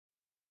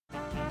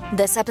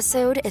This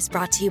episode is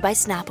brought to you by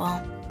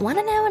Snapple. Want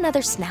to know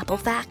another Snapple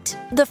fact?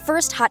 The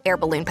first hot air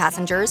balloon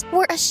passengers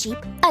were a sheep,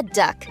 a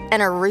duck,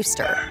 and a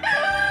rooster.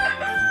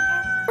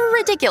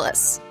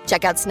 Ridiculous.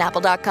 Check out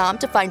Snapple.com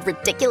to find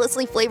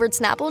ridiculously flavored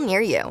Snapple near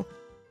you.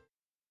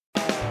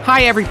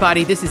 Hi,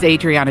 everybody. This is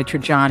Adriana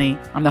Trajani.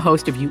 I'm the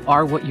host of You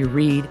Are What You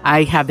Read.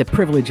 I have the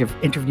privilege of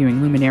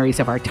interviewing luminaries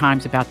of our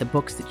times about the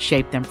books that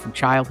shaped them from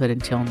childhood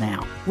until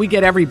now. We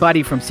get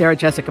everybody from Sarah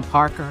Jessica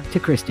Parker to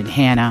Kristen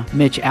Hanna,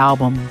 Mitch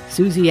Albom,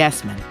 Susie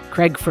Essman,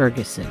 Craig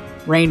Ferguson,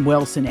 Rainn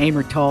Wilson,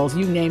 Amor Tolls,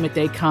 you name it,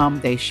 they come,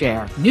 they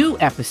share. New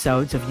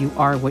episodes of You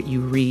Are What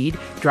You Read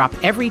drop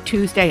every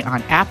Tuesday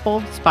on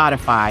Apple,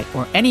 Spotify,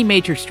 or any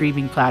major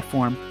streaming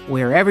platform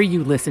wherever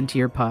you listen to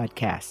your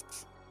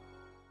podcasts.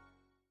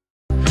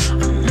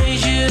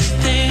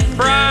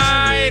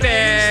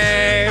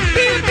 Friday!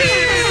 Pew,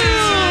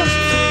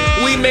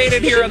 pew. We made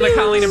it here on the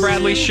Colleen and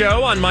Bradley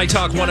Show on My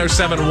Talk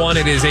 107.1.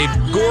 It is a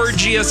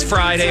gorgeous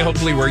Friday,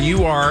 hopefully where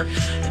you are.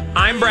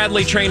 I'm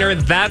Bradley Traynor.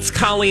 That's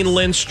Colleen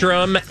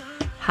Lindstrom.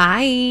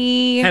 Hi.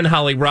 And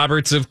Holly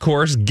Roberts, of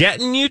course,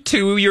 getting you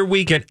to your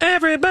weekend.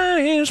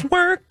 Everybody's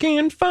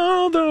working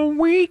for the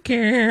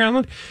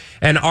weekend.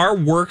 And our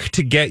work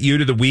to get you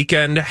to the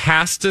weekend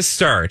has to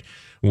start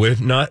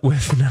with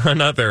none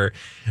other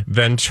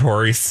than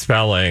Tori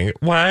Spelling.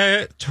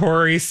 What?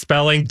 Tori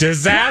Spelling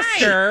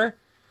disaster.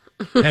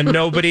 Right. And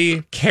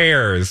nobody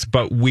cares,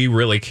 but we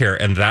really care.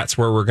 And that's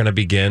where we're going to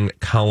begin.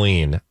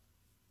 Colleen,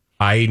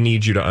 I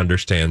need you to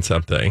understand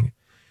something.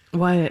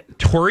 What?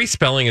 Tori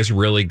Spelling is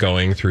really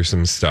going through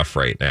some stuff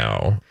right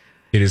now.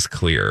 It is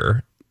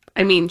clear.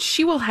 I mean,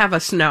 she will have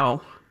us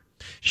know.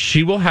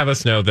 She will have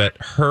us know that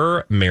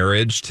her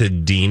marriage to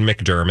Dean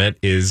McDermott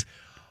is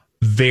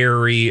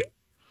very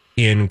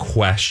in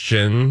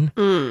question,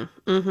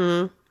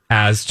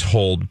 as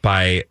told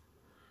by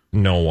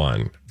no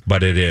one,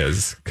 but it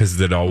is, because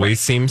it always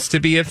seems to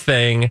be a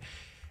thing.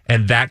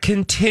 And that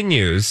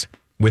continues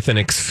with an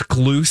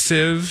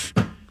exclusive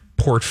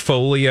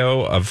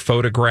portfolio of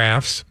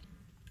photographs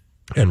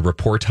and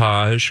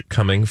reportage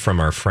coming from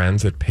our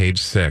friends at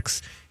Page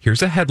Six.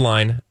 Here's a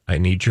headline. I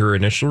need your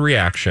initial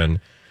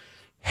reaction.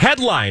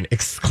 Headline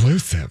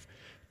exclusive.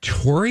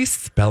 Tori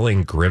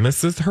Spelling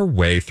grimaces her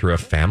way through a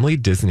family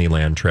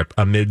Disneyland trip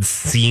amid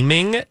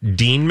seeming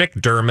Dean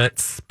McDermott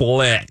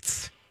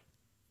split.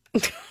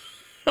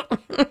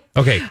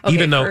 Okay,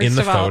 even though in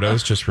the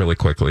photos, just really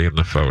quickly, in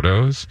the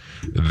photos,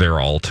 they're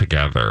all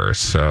together.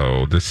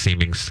 So the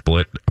seeming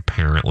split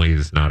apparently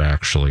is not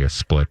actually a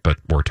split, but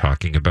we're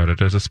talking about it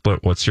as a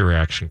split. What's your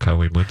reaction,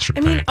 Colleen Lindstrom?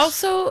 I mean,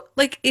 also,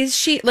 like, is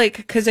she, like,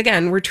 because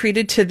again, we're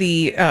treated to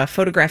the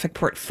photographic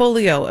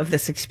portfolio of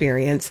this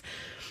experience.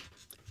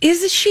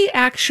 Is she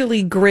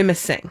actually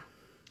grimacing?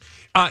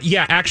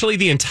 Yeah, actually,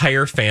 the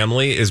entire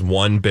family is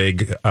one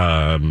big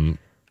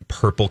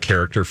purple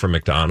character from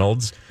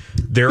McDonald's.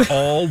 They're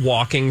all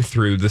walking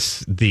through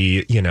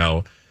the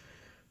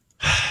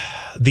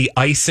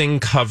icing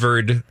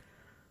covered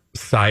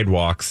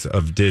sidewalks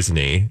of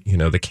Disney,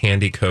 the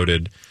candy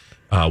coated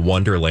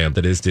wonderland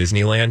that is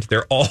Disneyland.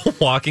 They're all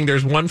walking.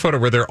 There's one photo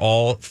where they're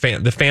all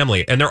the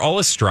family, and they're all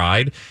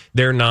astride.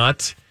 They're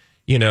not,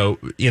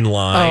 in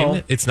line.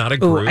 Oh. It's not a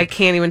group. Ooh, I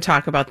can't even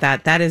talk about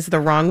that. That is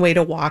the wrong way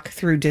to walk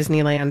through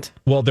Disneyland.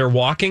 Well, they're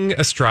walking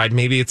astride.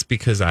 Maybe it's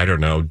because, I don't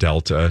know,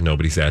 Delta.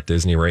 Nobody's at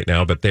Disney right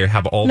now, but they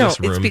have all this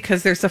room. No, it's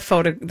because there's a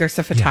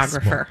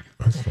photographer.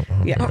 Yes,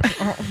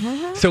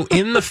 yeah. So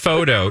in the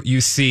photo, you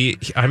see,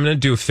 I'm going to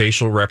do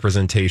facial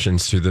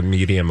representations through the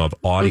medium of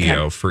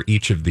audio for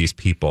each of these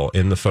people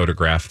in the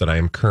photograph that I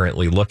am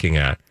currently looking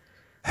at.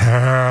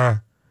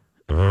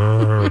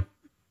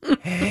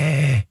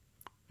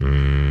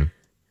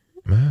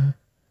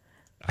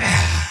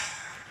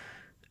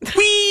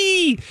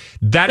 Whee!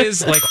 That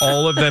is like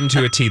all of them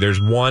to a T.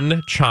 There's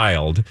one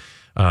child,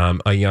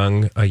 a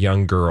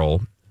young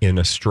girl in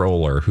a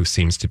stroller who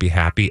seems to be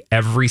happy.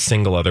 Every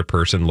single other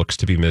person looks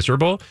to be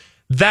miserable.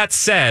 That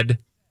said,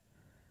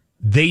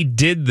 they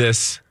did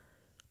this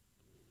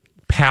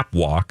pap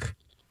walk,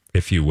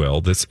 if you will,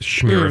 this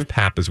schmear of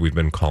pap, as we've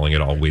been calling it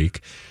all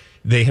week.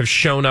 They have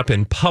shown up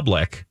in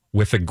public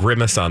with a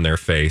grimace on their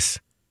face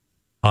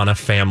on a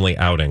family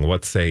outing.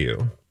 What say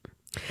you?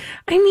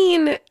 I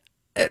mean,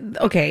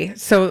 okay,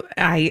 so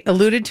I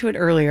alluded to it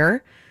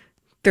earlier.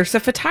 There's a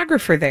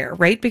photographer there,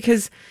 right?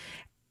 Because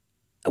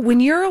when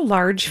you're a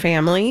large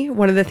family,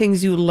 one of the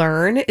things you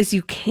learn is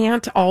you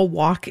can't all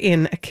walk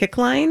in a kick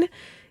line.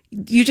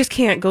 You just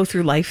can't go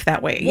through life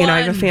that way. I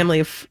have a family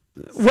of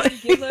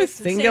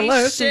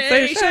singular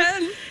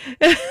sensation.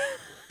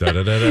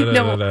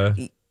 No,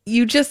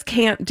 you just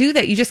can't do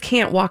that. You just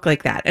can't walk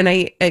like that.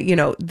 And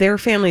their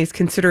family is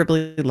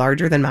considerably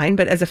larger than mine,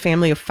 but as a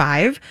family of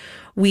 5,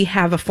 we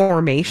have a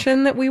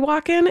formation that we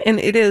walk in, and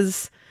it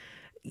is,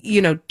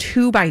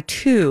 2 by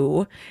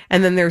 2,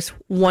 and then there's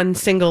one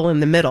single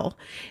in the middle.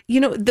 You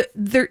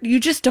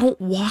just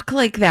don't walk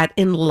like that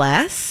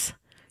unless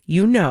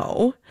you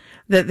know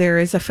that there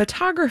is a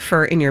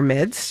photographer in your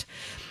midst.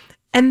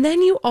 And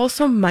then you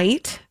also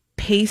might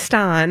paste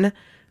on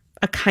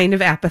a kind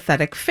of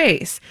apathetic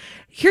face.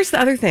 Here's the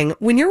other thing.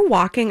 When you're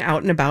walking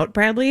out and about,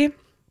 Bradley,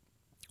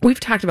 we've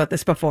talked about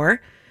this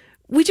before.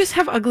 We just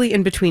have ugly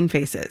in-between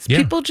faces. Yeah.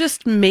 People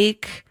just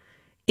make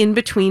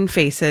in-between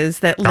faces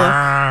that look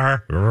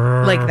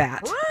like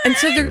that. And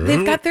so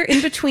they've got their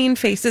in-between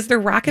faces. They're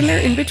rocking their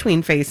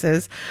in-between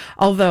faces.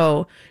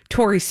 Although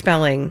Tori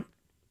Spelling,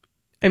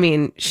 I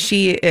mean,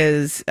 she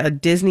is a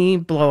Disney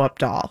blow-up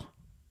doll.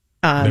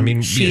 I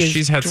mean,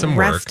 she's had some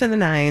work. Dressed to the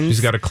nines.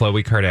 She's got a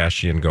Khloe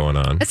Kardashian going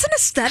on. It's an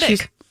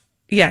aesthetic.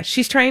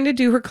 She's trying to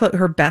do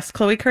her best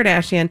Khloe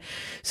Kardashian.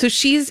 So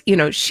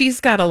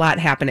she's got a lot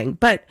happening,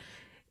 but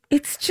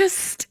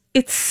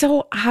it's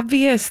so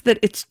obvious that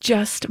it's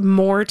just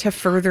more to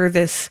further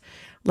this,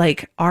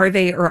 like, are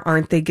they or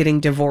aren't they getting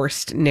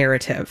divorced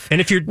narrative?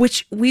 And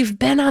which we've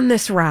been on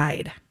this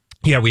ride.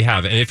 Yeah, we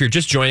have. And if you're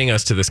just joining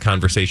us to this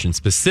conversation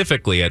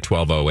specifically at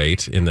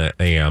 12:08 in the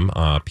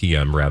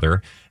PM,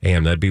 rather,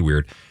 AM, that'd be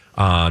weird,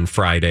 on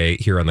Friday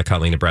here on the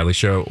Colleen and Bradley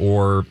Show,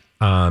 or,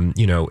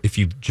 if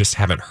you just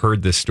haven't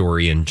heard this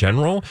story in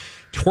general,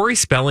 Tori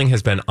Spelling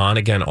has been on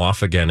again,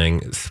 off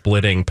again,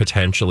 splitting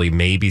potentially.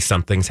 Maybe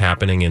something's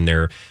happening in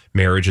their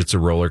marriage. It's a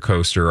roller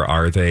coaster.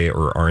 Are they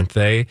or aren't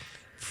they?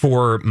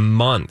 For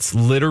months.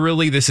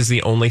 Literally, this is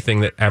the only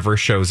thing that ever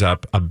shows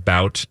up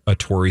about a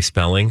Tori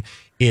Spelling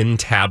in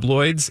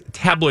tabloids.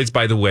 Tabloids,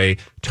 by the way,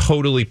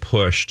 totally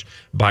pushed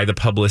by the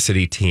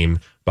publicity team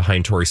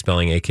behind Tori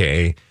Spelling,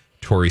 a.k.a.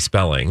 Tori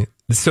Spelling.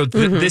 So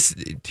this,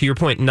 to your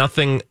point,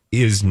 nothing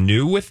is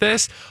new with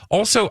this.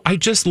 Also, I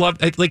just love,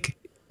 like,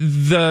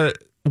 the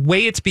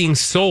way it's being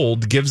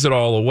sold gives it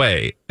all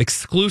away.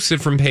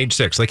 Exclusive from Page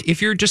Six. Like,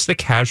 if you're just a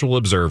casual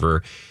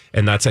observer,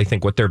 and that's, I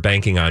think, what they're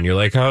banking on, you're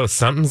like, oh,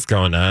 something's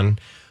going on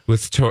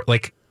with Tori.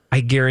 Like, I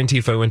guarantee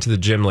if I went to the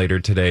gym later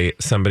today,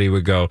 somebody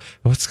would go,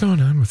 what's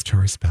going on with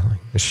Tori Spelling?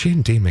 Is she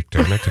and Dean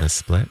McDermott going to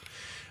split?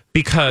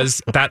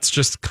 Because that's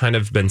just kind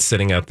of been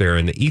sitting out there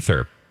in the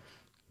ether.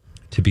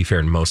 To be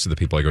fair, most of the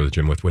people I go to the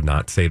gym with would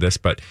not say this,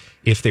 but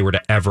if they were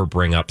to ever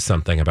bring up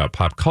something about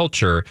pop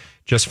culture,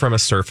 just from a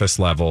surface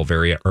level,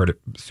 very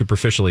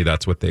superficially,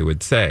 that's what they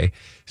would say.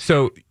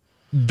 So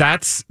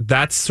that's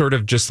sort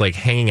of just like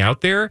hanging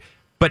out there.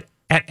 But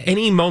at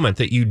any moment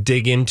that you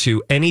dig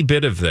into any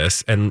bit of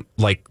this and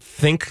like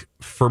think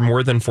for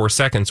more than 4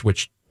 seconds,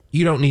 which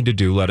you don't need to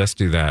do, let us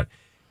do that,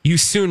 you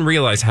soon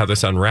realize how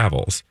this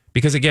unravels.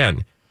 Because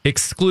again,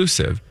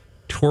 exclusive.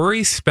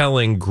 Tori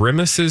Spelling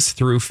grimaces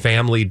through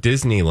family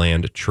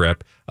Disneyland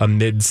trip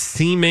amid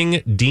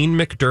seeming Dean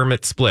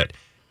McDermott split.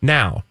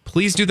 Now,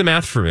 please do the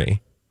math for me.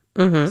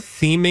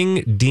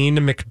 Seeming Dean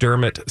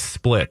McDermott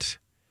split.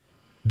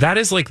 That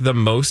is like the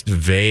most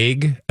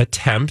vague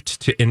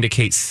attempt to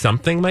indicate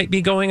something might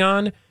be going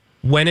on,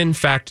 when in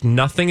fact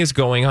nothing is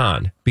going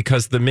on.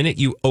 Because the minute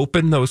you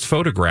open those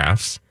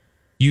photographs,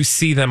 you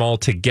see them all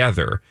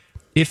together.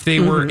 If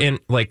they were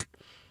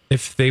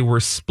if they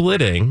were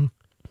splitting,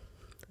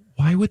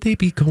 why would they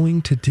be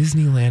going to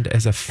Disneyland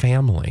as a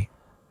family?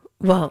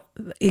 Well,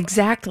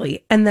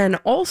 exactly. And then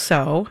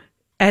also,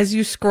 as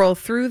you scroll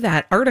through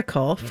that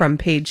article from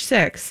Page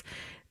Six,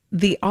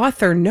 the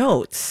author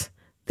notes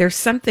there's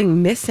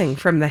something missing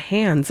from the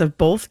hands of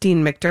both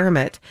Dean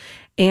McDermott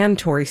and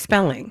Tori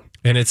Spelling.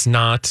 And it's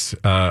not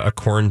a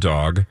corn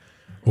dog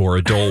or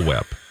a Dole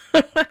Whip.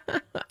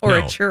 Or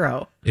a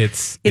churro.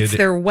 It's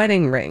their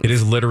wedding ring. It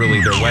is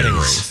literally their wedding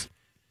rings.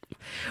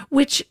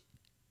 Which,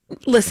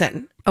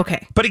 listen,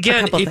 okay. But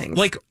again,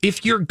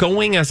 if you're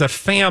going as a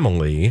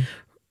family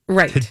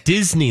right to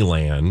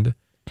Disneyland,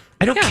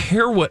 I don't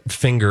care what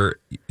finger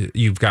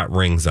you've got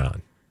rings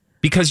on,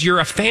 because you're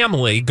a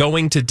family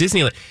going to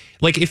Disneyland.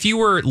 Like, if you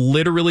were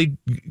literally,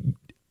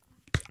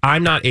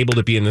 I'm not able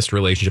to be in this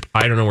relationship,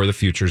 I don't know where the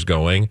future's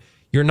going,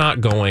 you're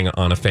not going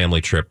on a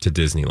family trip to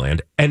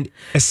Disneyland, and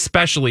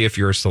especially if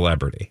you're a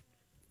celebrity.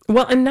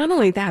 Well, and not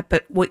only that,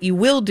 but what you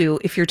will do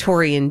if you're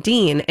Tori and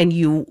Dean and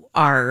you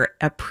are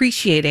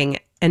appreciating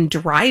and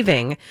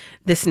driving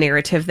this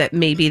narrative that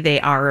maybe they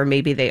are or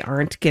maybe they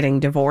aren't getting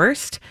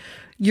divorced,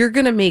 you're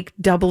going to make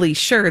doubly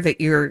sure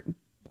that you're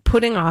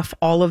putting off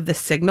all of the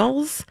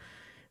signals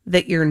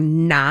that you're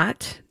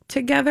not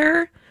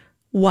together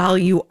while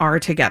you are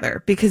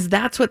together, because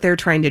that's what they're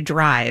trying to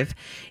drive,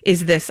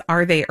 is this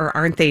are they or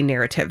aren't they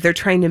narrative. They're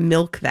trying to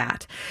milk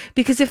that,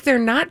 because if they're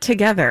not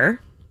together,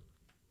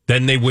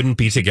 then they wouldn't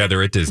be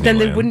together at Disneyland. Then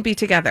they wouldn't be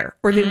together,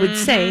 or they would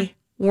say,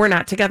 we're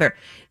not together.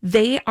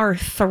 They are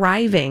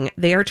thriving.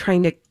 They are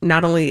trying to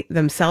not only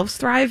themselves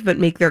thrive, but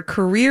make their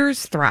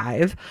careers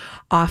thrive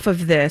off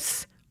of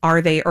this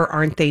are they or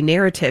aren't they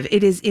narrative.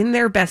 It is in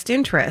their best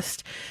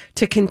interest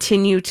to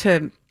continue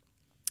to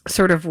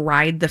sort of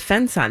ride the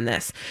fence on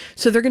this.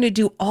 So they're going to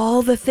do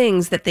all the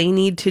things that they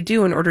need to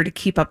do in order to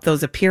keep up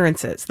those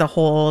appearances the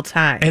whole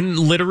time. And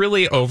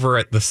literally over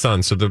at The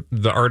Sun, so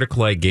the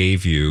article I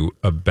gave you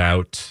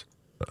about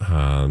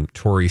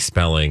Tori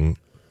Spelling,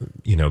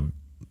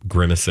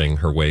 grimacing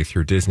her way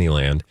through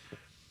Disneyland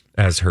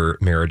as her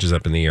marriage is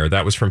up in the air,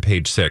 that was from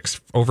Page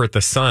Six. Over at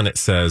The Sun, it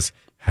says,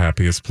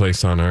 happiest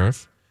place on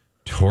earth?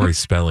 Tori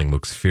Spelling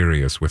looks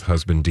furious with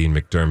husband Dean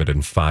McDermott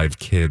and 5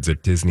 kids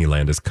at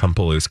Disneyland as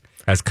couple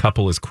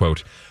is,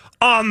 quote,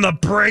 on the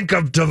brink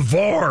of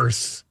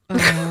divorce.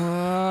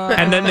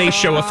 And then they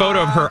show a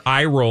photo of her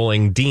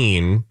eye-rolling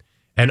Dean.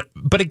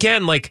 But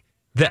again, like,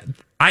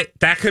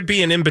 that could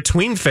be an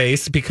in-between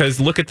face, because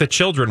look at the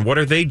children. What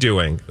are they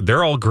doing?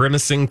 They're all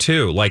grimacing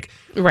too. Like,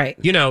 right.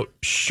 You know,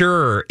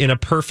 sure, in a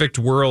perfect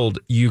world,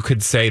 you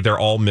could say they're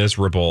all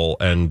miserable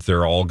and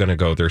they're all going to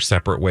go their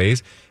separate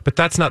ways. But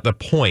that's not the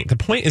point. The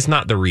point is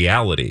not the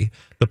reality.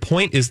 The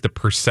point is the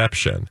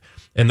perception.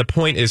 And the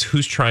point is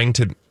who's trying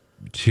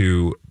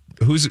to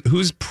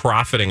who's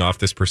profiting off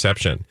this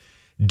perception.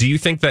 Do you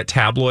think that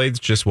tabloids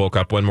just woke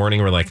up one morning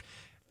and were like,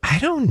 I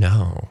don't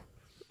know.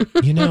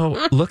 You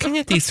know, looking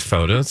at these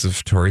photos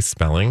of Tori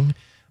Spelling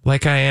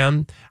like I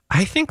am,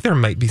 I think there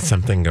might be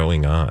something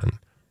going on.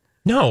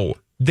 No,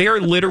 they're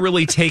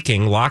literally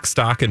taking lock,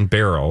 stock, and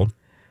barrel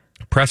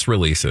press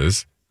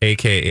releases,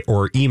 aka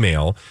or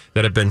email,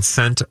 that have been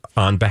sent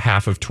on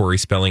behalf of Tori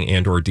Spelling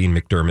and or Dean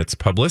McDermott's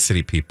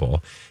publicity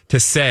people to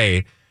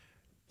say,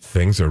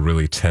 things are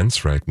really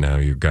tense right now,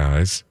 you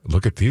guys.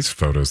 Look at these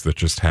photos that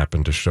just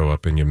happened to show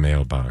up in your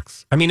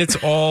mailbox. I mean, it's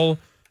all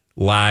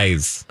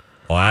lies.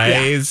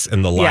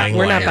 And the lying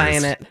we're liars. not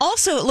buying it.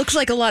 Also, it looks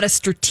like a lot of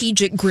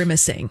strategic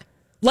grimacing.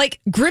 Like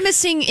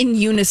grimacing in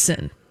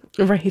unison.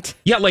 Right.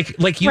 Yeah,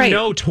 like you right.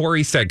 know,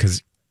 Tori said,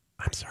 because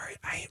I'm sorry,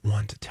 I ain't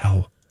one to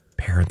tell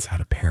parents how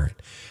to parent,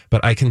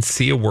 but I can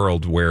see a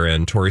world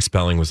wherein Tori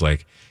Spelling was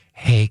like,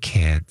 hey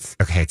kids,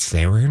 okay,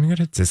 today we're going to go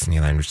to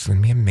Disneyland, which is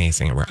going to be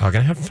amazing, and we're all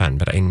going to have fun,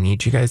 but I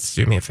need you guys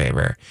to do me a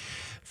favor.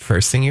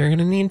 First thing you're going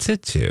to need to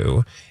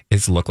do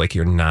is look like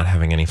you're not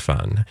having any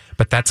fun.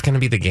 But that's going to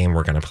be the game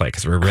we're going to play,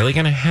 because we're really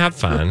going to have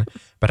fun.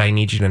 But I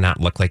need you to not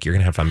look like you're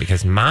going to have fun,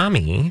 because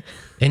mommy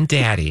and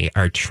daddy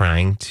are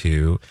trying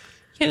to,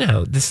 you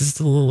know, this is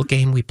the little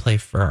game we play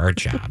for our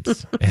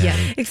jobs. And, Yeah.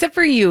 Except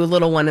for you,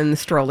 little one in the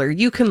stroller.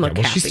 You can look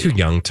well, happy. she's too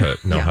young to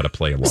know how to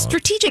play along.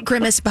 Strategic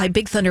grimace by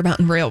Big Thunder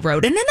Mountain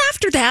Railroad. And then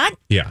after that,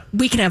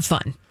 we can have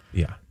fun.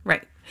 Yeah.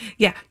 Right.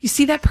 Yeah. You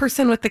see that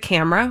person with the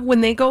camera?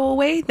 When they go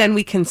away, then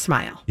we can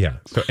smile. Yeah.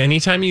 So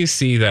anytime you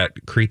see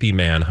that creepy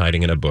man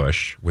hiding in a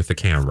bush with the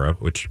camera,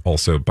 which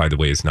also, by the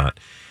way, is not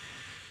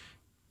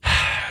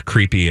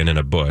creepy and in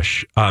a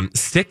bush,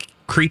 stick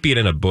creepy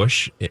and in a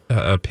bush,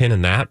 a pin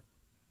in that,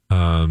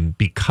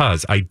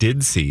 because I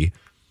did see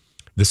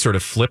the sort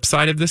of flip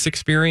side of this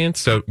experience.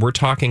 So we're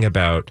talking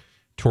about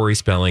Tori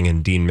Spelling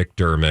and Dean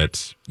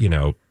McDermott, you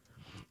know,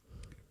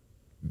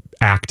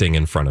 acting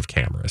in front of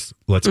cameras.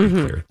 Let's be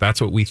clear. That's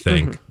what we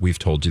think. We've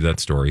told you that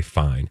story.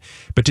 Fine.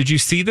 But did you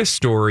see the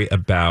story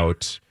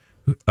about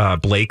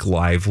Blake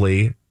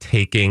Lively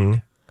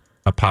taking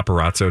a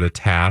paparazzo to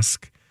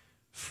task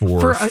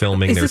for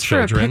filming their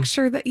children? For a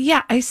picture that,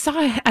 yeah, I saw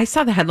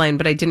the headline,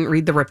 but I didn't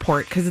read the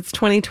report because it's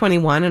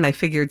 2021 and I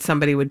figured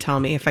somebody would tell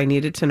me if I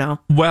needed to know.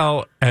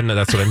 Well, and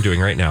that's what I'm doing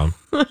right now.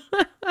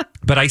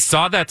 But I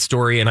saw that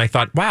story and I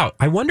thought, wow,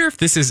 I wonder if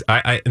this is,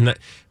 then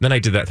I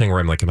did that thing where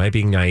I'm like, am I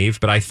being naive?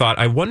 But I thought,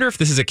 I wonder if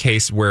this is a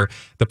case where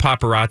the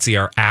paparazzi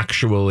are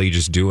actually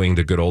just doing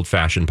the good old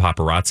fashioned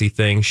paparazzi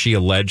thing. She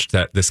alleged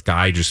that this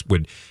guy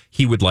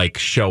he would like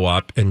show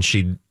up and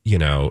she'd, you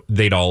know,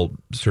 they'd all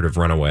sort of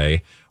run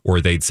away or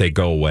they'd say,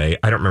 go away.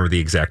 I don't remember the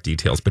exact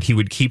details, but he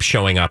would keep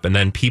showing up. And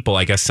then people,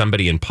 I guess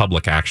somebody in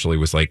public actually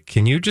was like,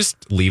 can you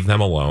just leave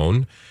them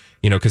alone?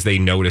 You know, because they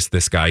noticed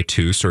this guy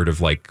too, sort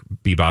of like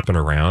bebopping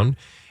around.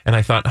 And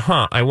I thought,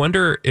 I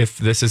wonder if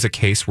this is a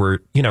case where,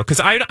 you know, because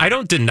I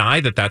don't deny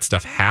that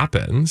stuff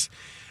happens.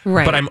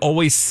 Right. But I'm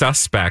always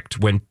suspect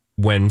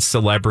when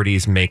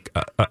celebrities make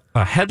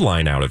a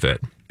headline out of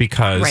it,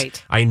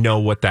 because I know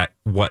what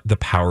the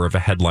power of a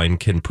headline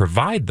can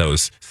provide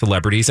those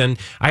celebrities. And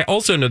I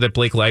also know that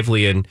Blake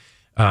Lively and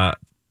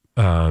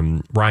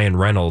Ryan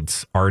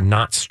Reynolds are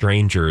not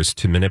strangers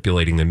to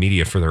manipulating the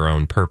media for their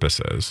own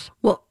purposes.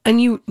 Well, and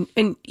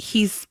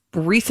he's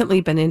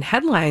recently been in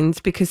headlines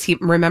because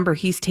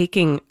he's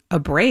taking a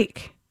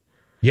break.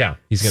 Yeah,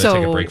 he's going to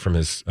take a break from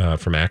his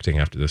from acting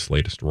after this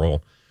latest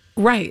role.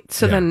 Right.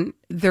 So then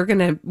we're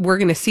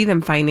gonna see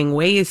them finding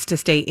ways to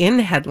stay in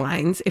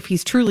headlines if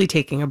he's truly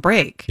taking a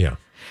break. Yeah.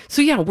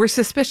 So yeah, we're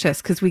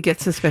suspicious because we get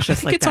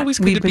suspicious like it's that. always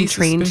good We've to been be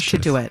trained suspicious. to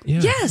do it.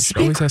 Yeah, Yes.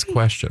 always ask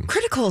questions.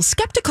 Critical,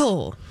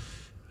 skeptical.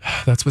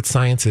 That's what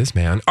science is,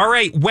 man. All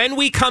right, when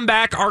we come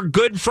back, our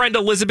good friend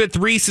Elizabeth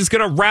Reese is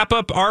going to wrap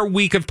up our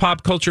week of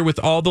pop culture with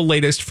all the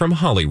latest from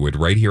Hollywood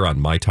right here on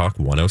My Talk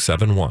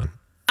 107.1.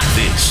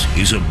 This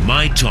is a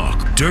My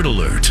Talk Dirt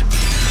Alert.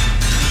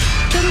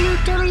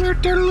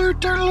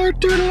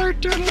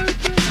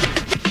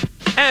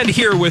 And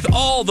here with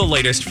all the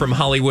latest from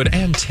Hollywood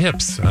and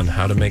tips on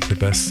how to make the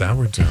best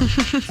sourdough.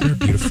 Our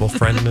beautiful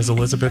friend, Ms.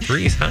 Elizabeth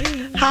Reese. Hi.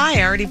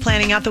 Hi, already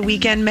planning out the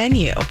weekend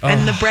menu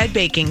and the bread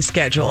baking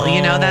schedule.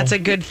 You know, that's a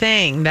good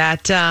thing.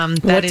 That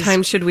What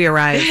time should we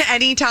arrive?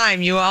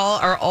 Anytime. You all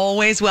are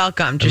always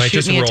welcome. Just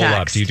shoot me a roll text.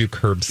 up? Do you do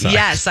curbside?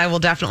 Yes, I will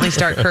definitely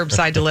start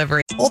curbside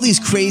delivery. All these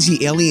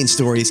crazy alien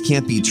stories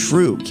can't be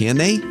true, can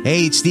they?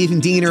 Hey, it's Stephen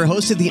Diener,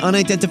 host of the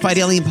Unidentified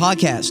Alien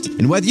Podcast.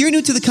 And whether you're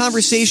new to the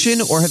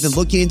conversation or have been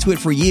looking into it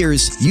for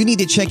years, you need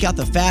to check out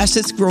the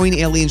fastest growing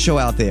alien show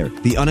out there,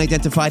 the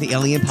Unidentified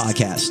Alien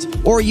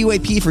Podcast, or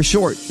UAP for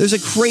short. There's a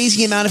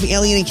crazy amount of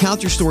alien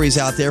encounter stories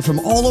out there from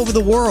all over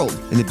the world.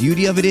 And the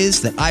beauty of it is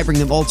that I bring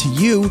them all to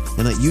you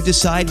and let you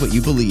decide what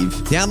you believe.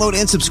 Download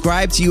and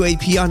subscribe to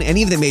UAP on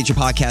any of the major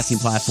podcasting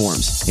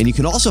platforms. And you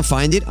can also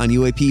find it on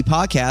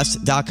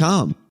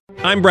UAPpodcast.com.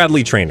 I'm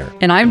Bradley Trainer.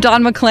 And I'm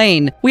Don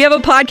McClain. We have a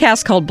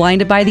podcast called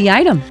Blinded by the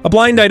Item. A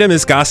blind item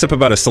is gossip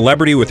about a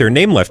celebrity with their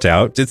name left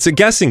out. It's a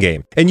guessing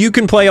game, and you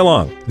can play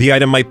along. The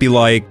item might be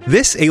like,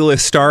 this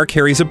A-list star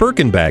carries a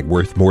Birkin bag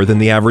worth more than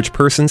the average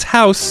person's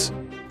house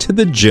to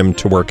the gym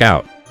to work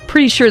out.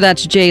 Pretty sure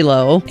that's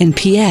J-Lo. And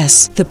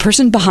P.S. the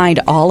person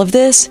behind all of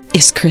this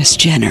is Kris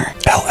Jenner,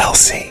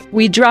 LLC.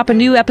 We drop a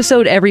new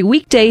episode every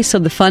weekday so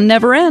the fun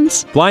never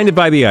ends. Blinded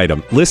by the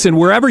Item. Listen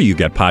wherever you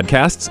get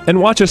podcasts and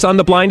watch us on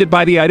the Blinded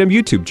by the Item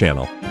YouTube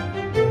channel.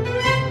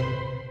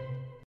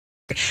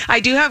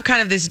 I do have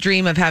kind of this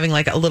dream of having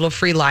like a little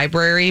free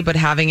library, but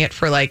having it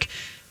for like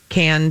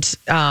canned,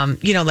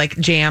 like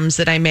jams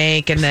that I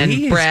make and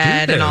then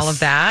bread and all of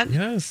that.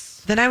 Yes.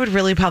 Then I would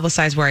really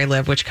publicize where I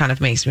live, which kind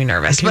of makes me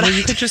nervous. Okay, but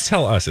you could just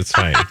tell us. It's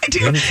fine.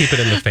 Let me keep it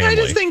in the family. I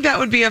just think that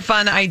would be a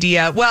fun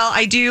idea. Well,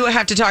 I do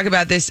have to talk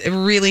about this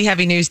really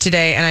heavy news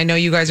today, and I know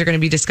you guys are going to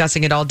be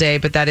discussing it all day,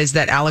 but that is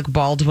that Alec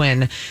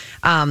Baldwin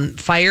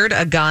fired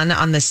a gun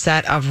on the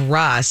set of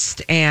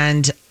Rust,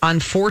 and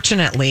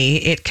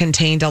unfortunately, it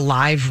contained a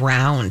live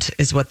round,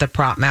 is what the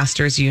Prop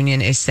Masters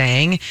Union is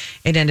saying.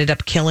 It ended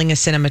up killing a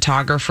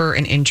cinematographer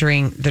and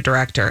injuring the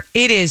director.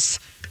 It is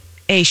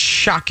a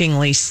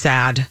shockingly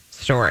sad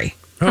story.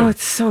 Oh,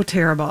 it's so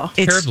terrible.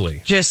 It's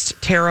Terribly. just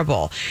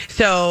terrible.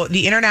 So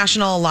the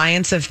International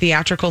Alliance of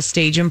Theatrical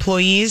Stage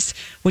Employees,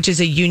 which is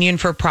a union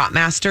for prop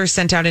masters,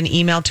 sent out an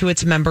email to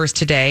its members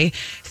today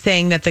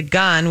saying that the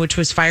gun, which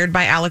was fired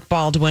by Alec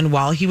Baldwin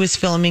while he was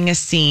filming a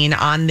scene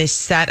on this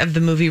set of the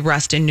movie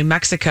Rust in New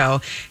Mexico,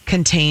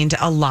 contained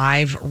a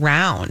live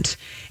round.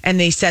 And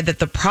they said that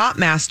the prop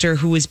master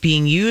who was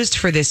being used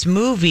for this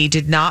movie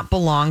did not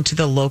belong to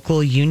the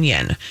local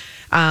union.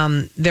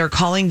 They're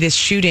calling this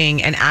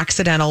shooting an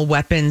accidental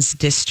weapons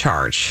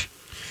discharge.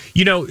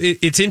 You know,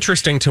 it's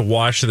interesting to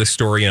watch the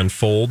story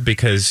unfold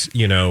because,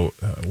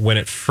 when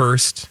it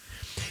first,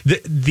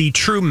 the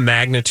true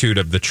magnitude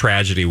of the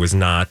tragedy was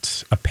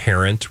not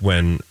apparent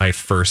when I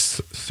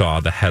first saw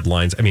the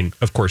headlines. I mean,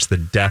 of course, the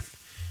death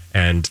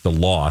and the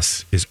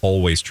loss is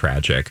always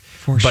tragic.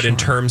 But in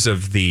terms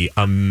of the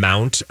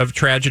amount of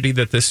tragedy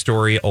that this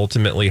story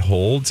ultimately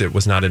holds, it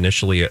was not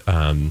initially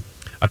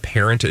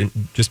apparent,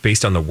 just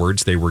based on the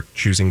words they were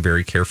choosing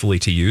very carefully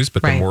to use.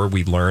 But the more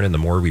we learn and the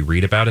more we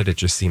read about it, it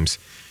just seems,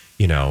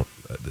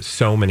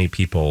 so many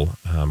people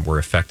were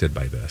affected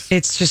by this.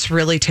 It's just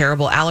really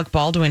terrible. Alec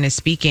Baldwin is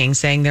speaking,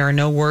 saying there are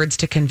no words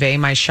to convey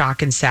my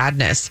shock and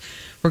sadness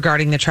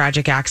regarding the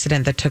tragic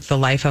accident that took the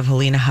life of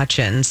Helena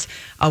Hutchins,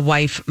 a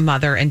wife,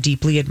 mother, and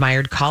deeply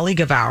admired colleague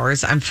of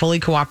ours. I'm fully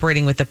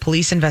cooperating with the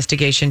police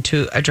investigation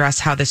to address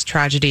how this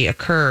tragedy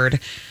occurred.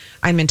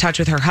 I'm in touch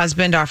with her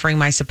husband, offering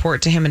my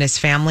support to him and his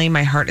family.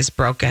 My heart is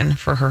broken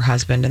for her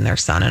husband and their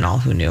son and all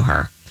who knew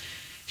her.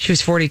 She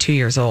was 42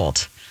 years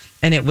old.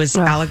 And it was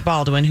Alec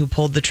Baldwin who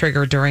pulled the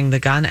trigger during the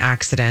gun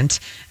accident.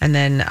 And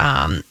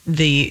then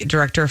the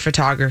director of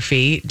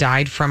photography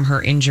died from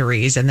her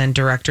injuries. And then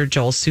director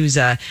Joel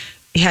Souza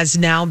has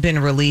now been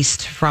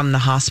released from the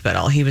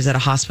hospital. He was at a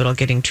hospital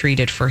getting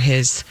treated for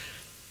his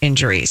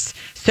injuries.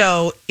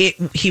 So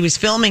he was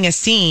filming a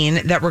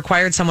scene that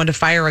required someone to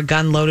fire a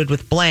gun loaded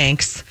with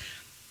blanks.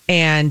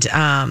 And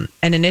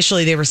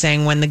initially they were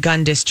saying when the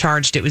gun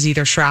discharged, it was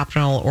either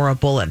shrapnel or a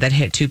bullet that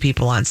hit two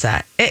people on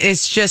set.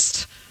 It's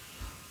just...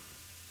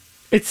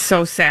 It's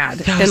so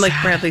sad. So and like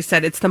sad. Bradley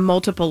said, it's the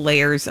multiple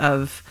layers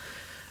of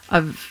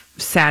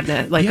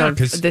sadness.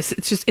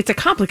 It's a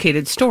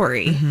complicated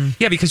story. Mm-hmm.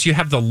 Yeah, because you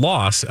have the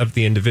loss of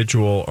the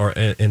individual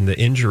and the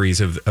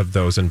injuries of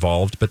those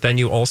involved, but then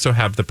you also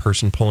have the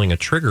person pulling a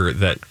trigger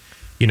that,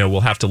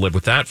 will have to live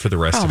with that for the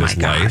rest of his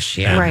life.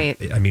 Yeah. And,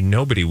 Right. I mean,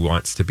 nobody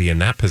wants to be in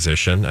that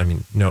position. I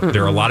mean,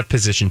 there are a lot of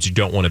positions you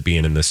don't want to be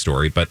in this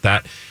story, but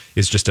that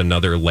is just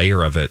another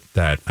layer of it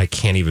that I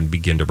can't even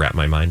begin to wrap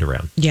my mind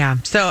around. Yeah.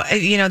 So,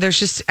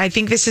 I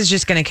think this is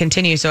just going to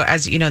continue. So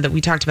as that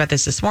we talked about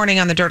this morning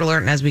on the Dirt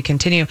Alert, and as we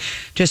continue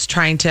just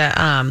trying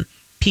to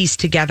piece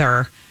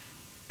together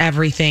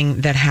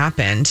everything that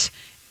happened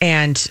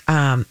and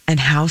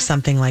how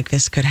something like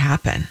this could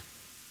happen.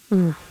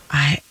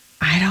 I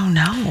don't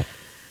know.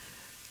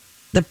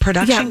 The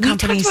production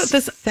company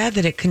said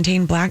that it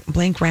contained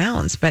blank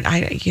rounds, but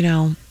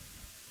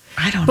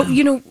I don't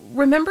know. But,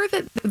 remember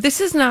that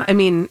this is not,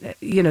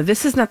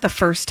 this is not the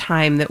first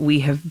time that we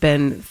have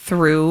been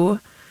through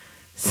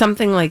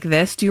something like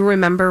this. Do you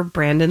remember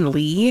Brandon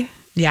Lee?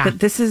 Yeah. That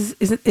this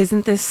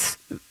isn't this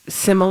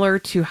similar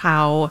to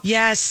how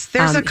Yes,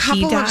 there's a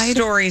couple of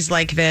stories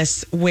like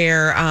this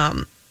where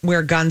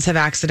guns have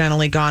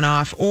accidentally gone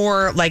off,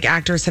 or like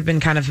actors have been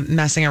kind of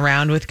messing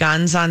around with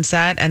guns on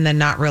set and then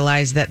not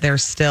realize that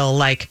there's still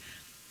like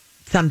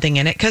something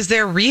in it because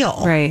they're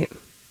real. Right.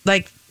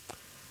 Like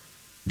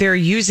they're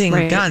using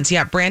Right. guns.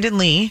 Yeah, Brandon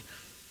Lee,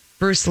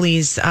 Bruce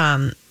Lee's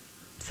son,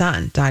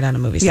 died on a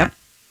movie set.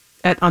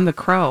 Yep. On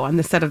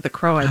the set of The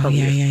Crow, I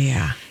believe.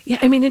 Yeah. Yeah,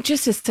 I mean, it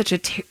just is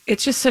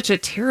it's just such a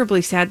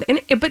terribly sad,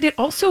 but it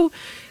also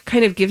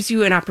kind of gives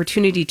you an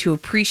opportunity to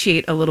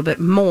appreciate a little bit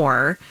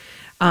more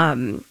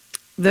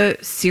the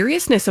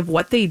seriousness of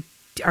what they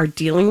are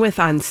dealing with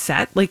on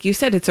set. Like you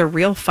said, it's a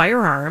real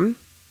firearm.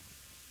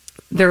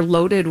 They're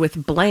loaded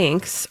with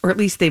blanks, or at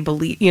least they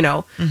believe,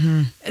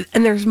 and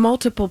there's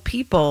multiple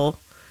people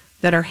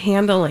that are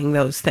handling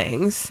those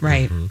things.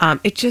 Right.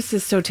 It just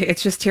is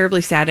it's just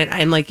terribly sad.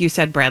 And like you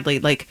said, Bradley,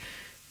 like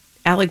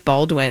Alec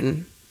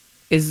Baldwin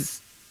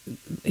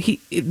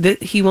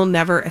he will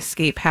never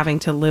escape having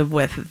to live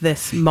with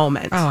this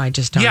moment. Oh, I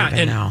just don't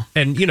even know.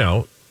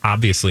 And,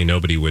 obviously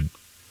nobody would,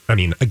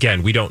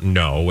 again, we don't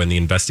know when the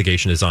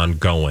investigation is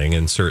ongoing,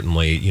 and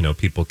certainly,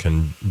 people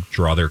can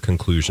draw their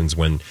conclusions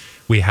when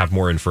we have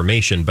more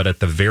information. But at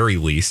the very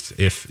least,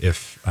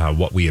 if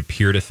what we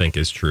appear to think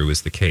is true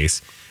is the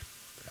case,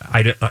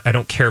 I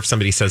don't care if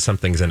somebody says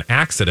something's an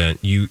accident.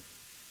 You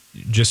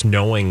just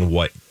knowing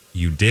what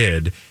you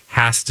did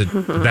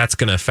that's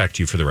going to affect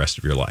you for the rest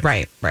of your life.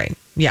 Right.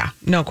 Yeah,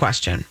 no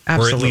question.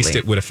 Absolutely. Or at least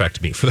it would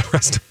affect me for the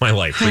rest of my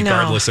life,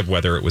 regardless of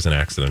whether it was an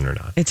accident or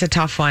not. It's a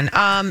tough one.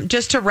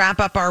 Just to wrap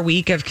up our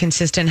week of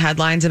consistent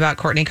headlines about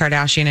Kourtney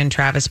Kardashian and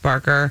Travis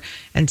Barker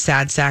and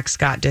sad sack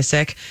Scott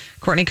Disick.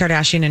 Kourtney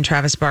Kardashian and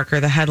Travis Barker,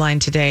 the headline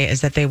today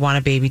is that they want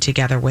a baby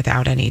together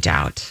without any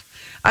doubt.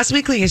 Us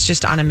Weekly is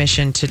just on a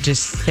mission to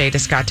just say to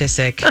Scott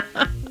Disick,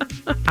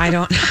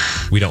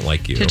 we don't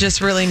like you. To just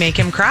really make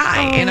him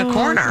cry in a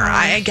corner,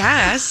 I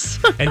guess.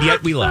 And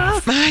yet we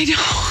laugh. I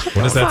know.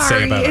 What does that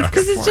say about us?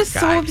 Because it's just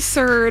so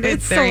absurd.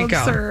 It's so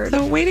absurd.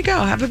 So way to go.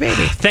 Have a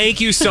baby. Thank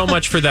you so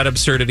much for that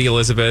absurdity,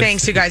 Elizabeth.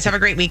 Thanks, you guys. Have a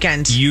great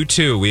weekend. You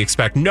too. We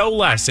expect no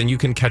less. And you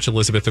can catch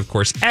Elizabeth, of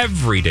course,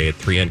 every day at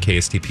 3 on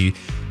KSTP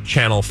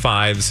Channel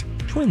 5's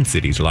Twin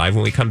Cities Live.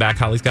 When we come back,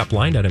 Holly's got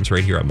blind items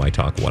right here on My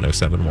Talk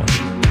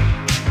 107.1.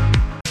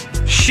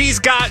 She's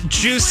got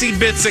juicy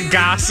bits of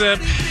gossip.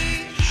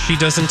 She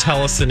doesn't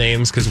tell us the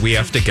names because we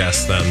have to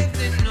guess them.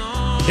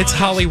 It's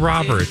Holly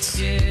Roberts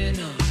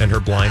and her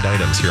blind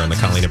items here on the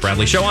Colleen and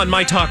Bradley Show on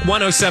My Talk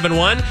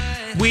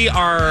 107.1. We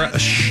are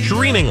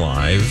streaming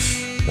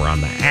live. We're on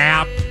the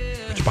app.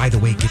 Which, by the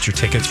way, get your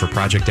tickets for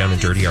Project Down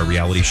and Dirty, our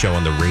reality show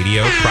on the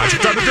radio.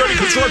 Project Down and Dirty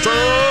Construction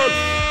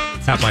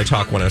at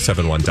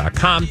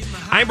mytalk1071.com.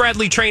 I'm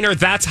Bradley Traynor.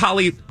 That's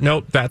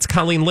that's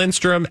Colleen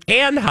Lindstrom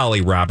and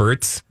Holly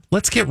Roberts.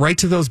 Let's get right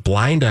to those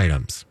blind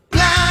items.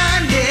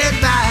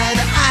 Blinded by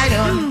the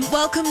item.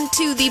 Welcome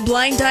to the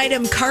blind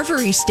item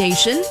carvery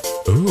station.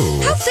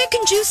 Ooh. How thick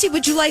and juicy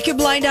would you like your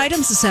blind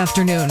items this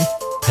afternoon?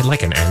 I'd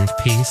like an end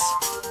piece.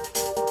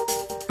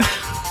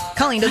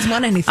 Colleen doesn't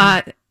want anything.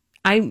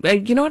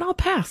 You know what? I'll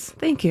pass.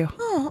 Thank you.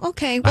 Oh,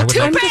 okay. Well,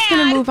 I'm just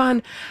going to move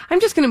on. I'm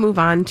just going to move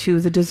on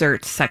to the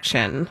dessert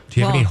section. Do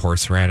you have any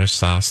horseradish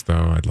sauce,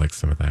 though? I'd like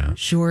some of that.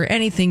 Sure,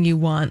 anything you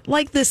want.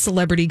 Like this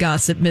celebrity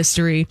gossip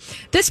mystery.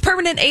 This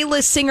permanent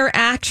A-list singer,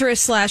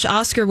 actress /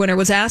 Oscar winner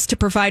was asked to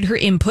provide her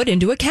input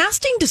into a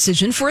casting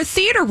decision for a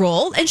theater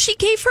role, and she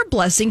gave her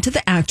blessing to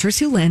the actress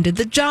who landed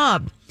the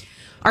job.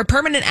 Our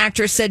permanent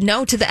actress said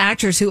no to the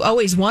actress who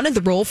always wanted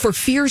the role for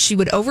fear she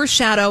would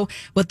overshadow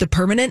what the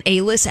permanent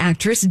A-list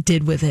actress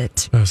did with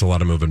it. There's a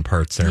lot of moving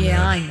parts there, Yeah,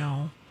 man. I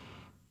know.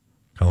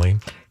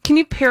 Colleen? Can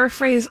you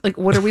paraphrase? Like,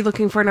 what are we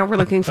looking for now? We're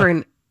looking for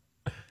an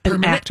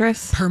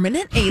actress?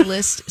 Permanent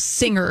A-list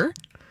singer,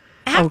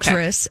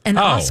 actress, and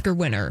Oscar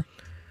winner.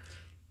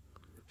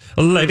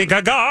 Lady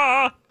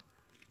Gaga!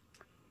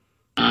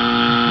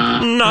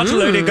 Not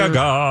Lady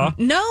Gaga.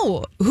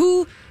 No,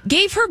 who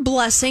gave her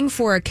blessing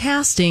for a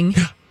casting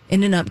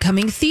in an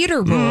upcoming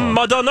theater role.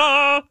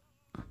 Madonna.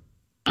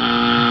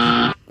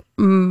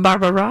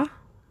 Barbara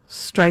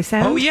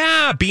Streisand. Oh,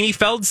 yeah. Beanie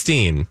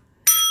Feldstein.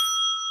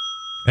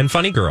 And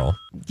Funny Girl.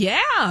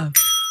 Yeah.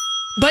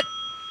 But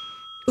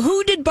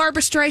who did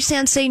Barbara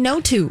Streisand say no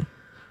to?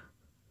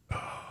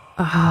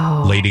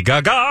 Oh. Lady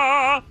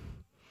Gaga.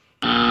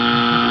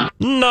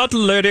 Not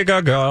Lady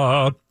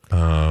Gaga.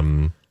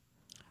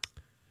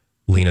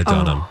 Lena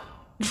Dunham.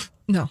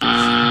 No.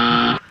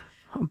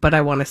 But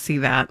I want to see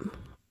that.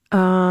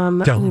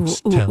 Don't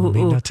tell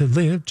me not to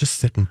live, just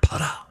sit and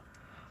putter.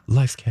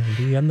 Life's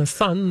candy and the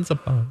sun's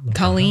above.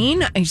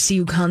 Colleen, I see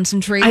you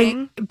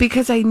concentrating.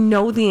 Because I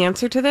know the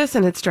answer to this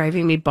and it's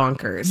driving me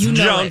bonkers. You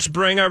know Don't it.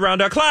 bring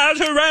around a cloud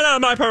to rain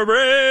on my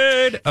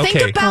parade. Okay.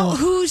 Think about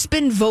who's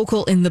been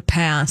vocal in the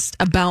past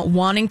about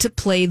wanting to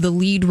play the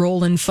lead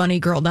role in Funny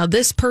Girl. Now,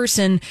 this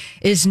person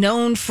is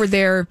known for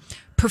their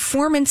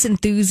performance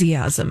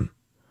enthusiasm.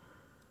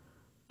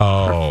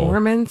 Oh.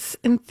 Performance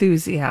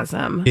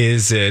enthusiasm.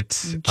 Is it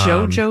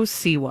Jojo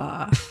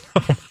Siwa.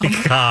 Oh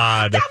my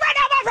God.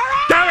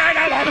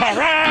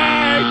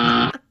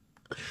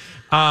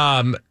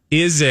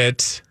 Is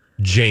it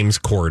James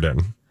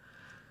Corden?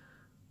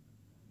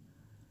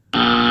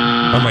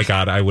 Oh my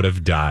God, I would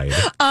have died.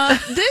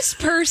 This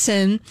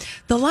person,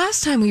 the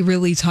last time we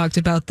really talked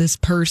about this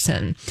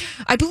person,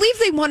 I believe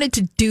they wanted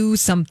to do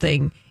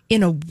something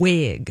in a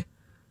wig.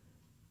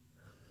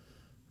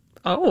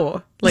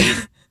 Oh, like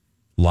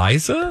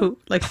Liza?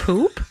 poop? Like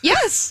poop?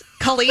 Yes,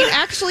 Colleen,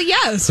 actually,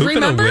 yes. Poop in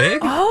a Remember? wig?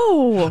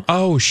 Oh,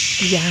 Oh,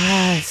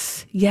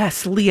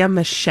 yes, Leah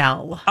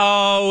Michelle.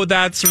 Oh,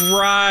 that's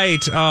right.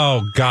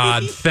 Oh,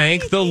 God.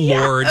 Thank the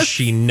Lord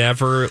she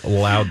never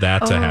allowed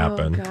that to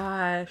happen.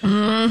 Gosh.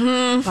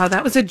 Mm-hmm. Wow,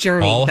 that was a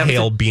journey. All That was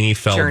hail a Beanie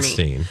journey.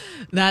 Feldstein.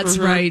 That's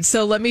right.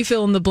 So let me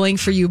fill in the blank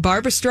for you.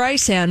 Barbra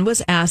Streisand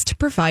was asked to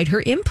provide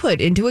her input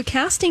into a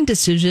casting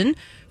decision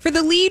for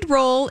the lead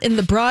role in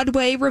the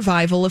Broadway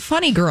revival of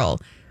Funny Girl.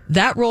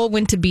 That role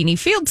went to Beanie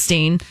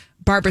Feldstein.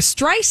 Barbra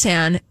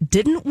Streisand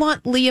didn't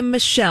want Leah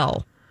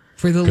Michelle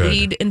for the Good.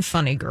 lead in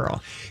Funny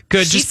Girl.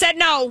 Good. She said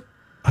no.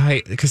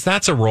 Because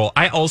that's a role.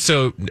 I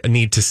also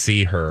need to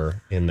see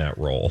her in that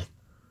role.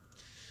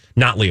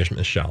 Not Leah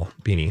Michelle,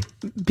 Beanie.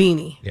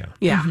 Yeah.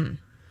 Yeah. Mm-hmm.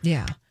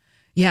 Yeah.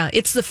 Yeah.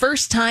 It's the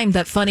first time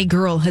that Funny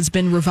Girl has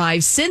been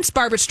revived since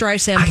Barbra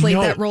Streisand played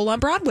know. that role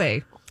on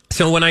Broadway.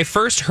 So when I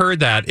first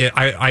heard that,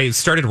 I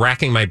started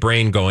racking my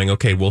brain going,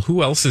 okay, well,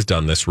 who else has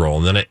done this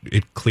role? And then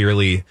it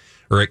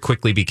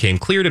quickly became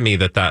clear to me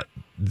that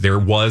there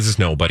was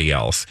nobody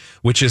else,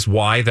 which is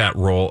why that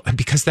role,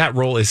 because that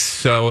role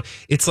is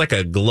it's like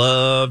a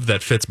glove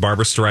that fits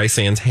Barbra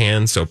Streisand's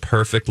hand so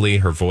perfectly,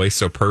 her voice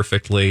so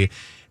perfectly.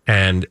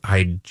 And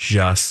I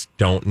just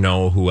don't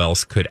know who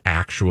else could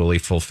actually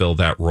fulfill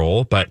that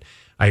role. But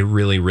I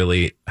really,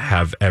 really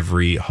have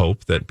every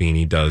hope that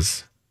Beanie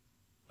does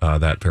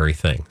that very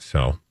thing.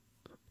 So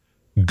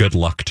good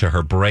luck to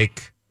her.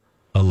 Break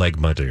a leg,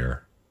 my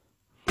dear.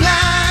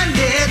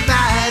 Blinded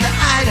by the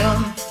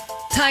item.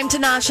 Time to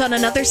nosh on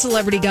another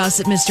celebrity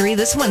gossip mystery.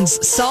 This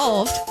one's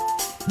solved.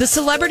 The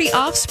celebrity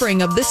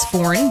offspring of this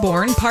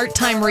foreign-born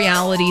part-time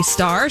reality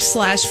star /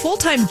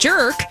 full-time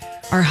jerk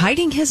are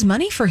hiding his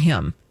money for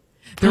him.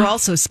 They're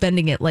also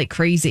spending it like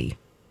crazy.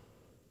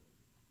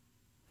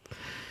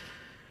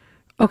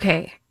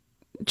 Okay.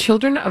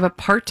 Children of a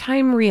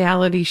part-time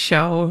reality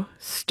show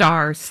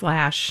star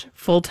 /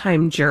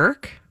 full-time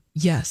jerk.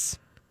 Yes.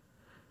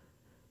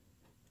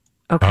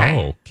 Okay.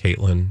 Oh,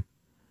 Caitlin.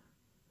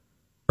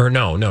 Or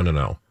no.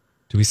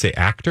 Do we say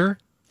actor?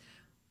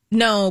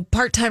 No,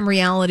 part-time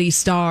reality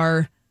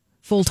star,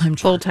 full-time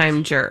jerk.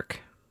 Full-time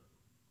jerk.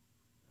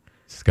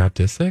 Scott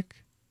Disick?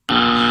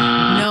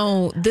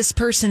 No, this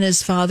person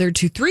is father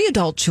to 3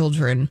 adult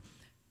children.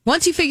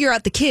 Once you figure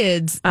out the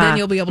kids, then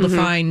you'll be able to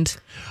find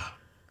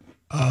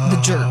the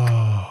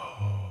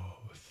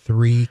jerk.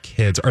 3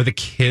 kids. Are the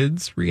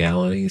kids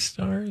reality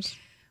stars?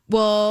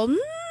 Well,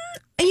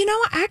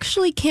 I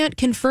actually can't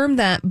confirm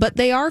that, but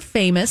they are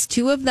famous.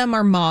 2 of them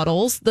are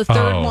models. The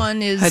third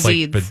one is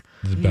Hadid.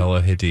 Like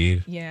Bella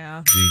Hadid.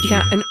 Yeah. Gigi.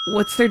 Yeah, and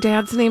what's their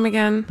dad's name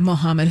again?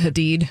 Mohammed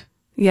Hadid.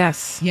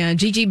 Yes. Yeah,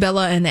 Gigi,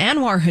 Bella, and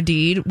Anwar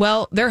Hadid.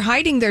 Well, they're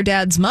hiding their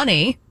dad's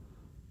money,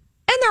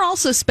 and they're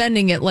also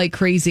spending it like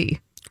crazy.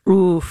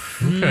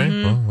 Oof.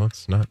 Okay, well,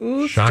 that's not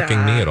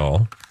shocking me at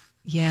all.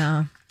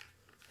 Yeah.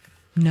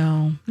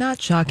 No, not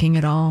shocking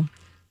at all.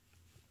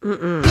 I'd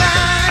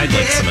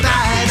like some of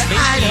that,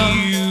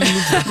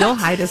 please. Thank you. He'll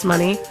hide his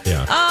money.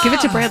 Yeah. Give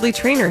it to Bradley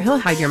Traynor. He'll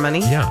hide your money.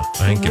 Yeah,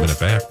 I ain't giving it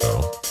back,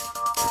 though.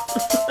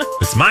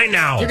 It's mine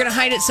now. You're going to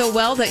hide it so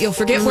well that you'll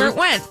forget where it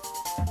went.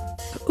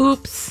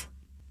 Oops.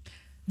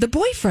 The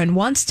boyfriend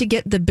wants to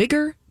get the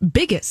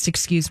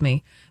biggest,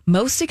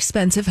 most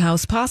expensive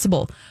house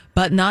possible,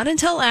 but not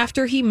until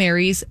after he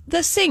marries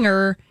the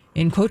singer,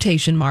 in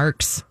quotation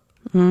marks.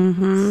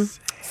 Mm-hmm.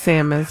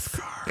 Sam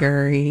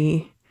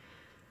Asghari.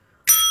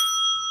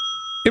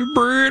 And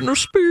Britney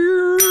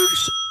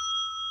Spears.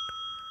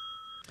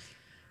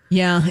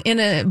 Yeah, in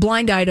a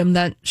blind item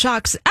that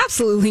shocks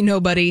absolutely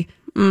nobody,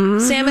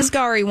 Sam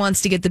Asghari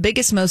wants to get the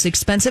biggest, most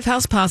expensive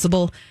house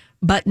possible,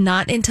 but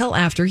not until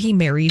after he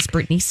marries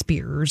Britney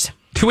Spears.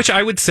 To which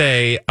I would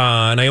say,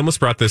 and I almost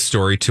brought this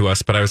story to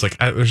us, but I was like,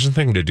 there's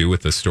nothing to do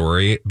with the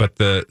story. But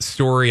the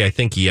story, I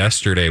think,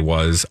 yesterday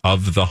was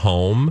of the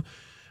home,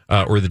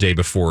 or the day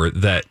before,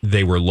 that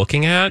they were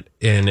looking at.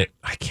 And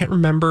I can't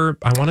remember.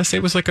 I want to say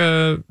it was like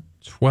a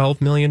 $12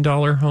 million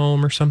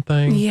home or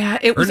something. Yeah,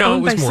 it was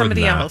owned by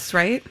somebody else,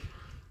 right?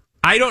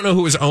 I don't know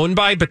who it was owned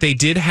by, but they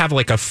did have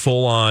like a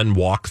full-on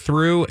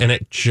walkthrough, and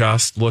it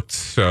just looked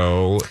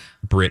so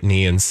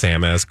Britney and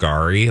Sam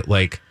Asghari.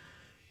 Like,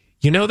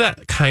 You know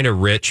that kind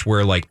of rich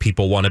where like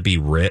people want to be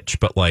rich,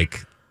 but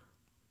like,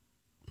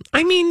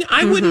 I mean,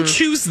 I wouldn't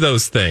choose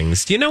those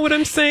things. Do you know what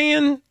I'm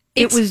saying?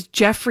 It was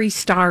Jeffree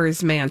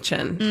Star's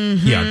mansion.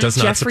 Yeah, it does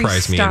not Jeffree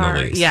surprise me in Star.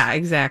 the least. Yeah,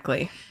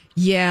 exactly.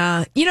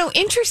 Yeah. You know,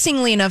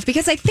 interestingly enough,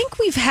 because I think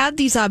we've had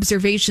these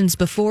observations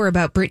before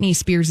about Britney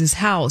Spears'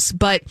 house,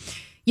 but,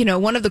 you know,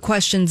 one of the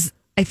questions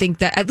I think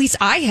that at least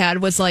I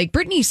had was like,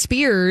 Britney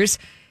Spears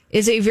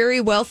is a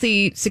very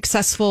wealthy,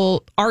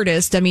 successful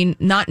artist. I mean,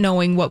 not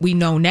knowing what we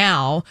know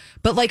now,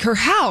 but like her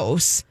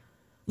house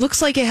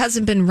looks like it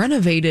hasn't been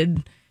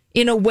renovated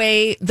in a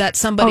way that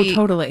somebody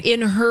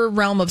in her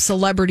realm of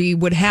celebrity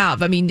would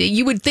have. I mean,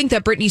 you would think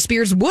that Britney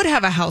Spears would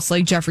have a house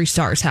like Jeffree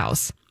Star's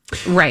house.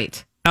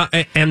 Right.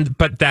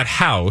 But that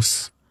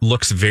house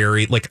looks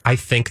very, like, I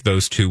think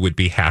those two would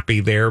be happy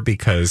there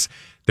because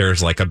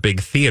there's like a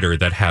big theater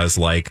that has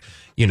like,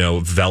 you know,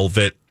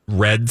 velvet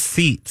red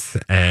seats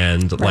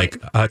and like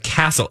a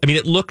castle. I mean,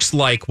 it looks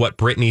like what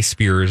Britney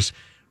Spears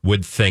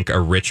would think a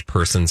rich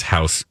person's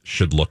house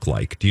should look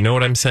like. Do you know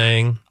what I'm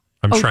saying?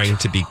 I'm trying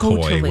to be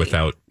coy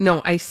without.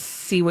 No, I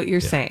see what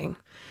you're saying.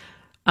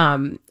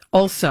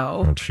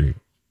 Also,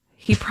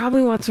 he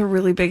probably wants a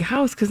really big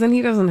house because then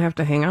he doesn't have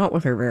to hang out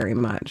with her very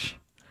much.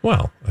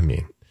 Well, I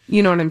mean,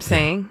 you know what I'm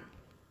saying?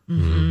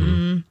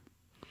 Blinded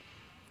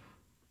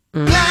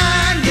by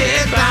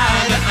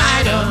the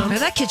item. Man,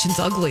 that kitchen's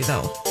ugly,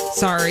 though.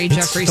 Sorry,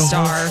 Jeffree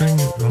Star.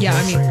 Yeah,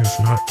 I mean, it's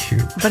not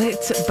cute. But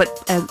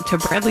to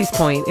Bradley's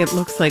point, it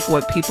looks like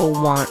what people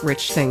want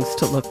rich things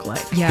to look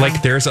like. Yeah.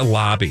 Like there's a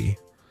lobby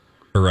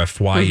or a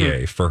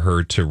foyer for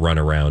her to run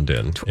around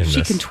in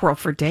She can twirl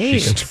for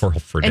days. She can twirl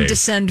for days. And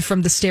descend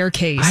from the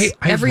staircase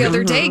every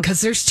other day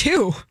because there's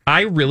two.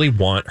 I really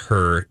want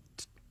her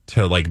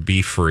to like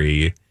be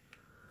free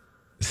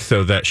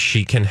so that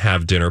she can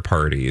have dinner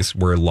parties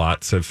where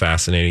lots of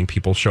fascinating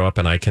people show up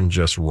and I can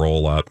just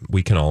roll up.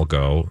 We can all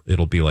go.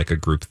 It'll be like a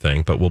group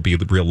thing, but we'll be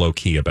real low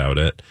key about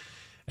it.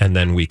 And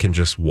then we can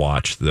just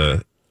watch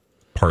the,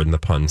 pardon the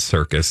pun,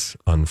 circus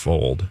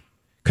unfold.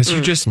 Because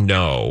you just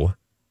know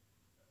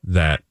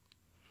that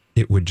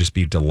it would just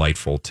be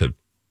delightful to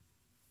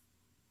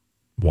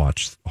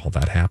watch all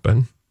that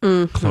happen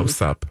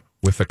close up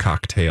with a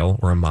cocktail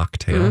or a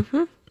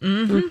mocktail.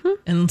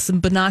 And some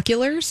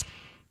binoculars.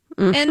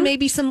 And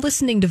maybe some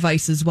listening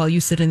devices while you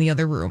sit in the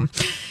other room.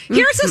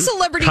 Here's a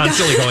celebrity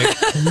constantly going,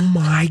 oh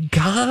my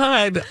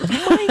God.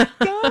 Oh my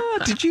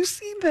God. Did you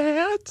see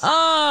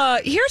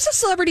that? Here's a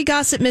celebrity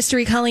gossip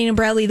mystery, Colleen and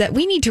Bradley, that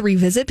we need to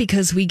revisit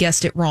because we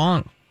guessed it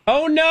wrong.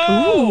 Oh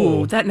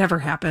no. Ooh, that never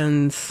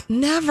happens.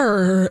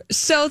 Never.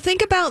 So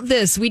think about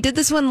this. We did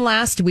this one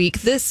last week.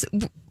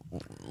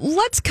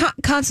 Let's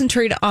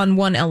concentrate on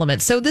one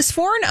element. So this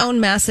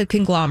foreign-owned massive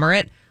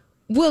conglomerate,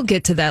 we'll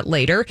get to that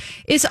later,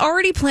 is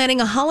already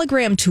planning a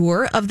hologram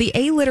tour of the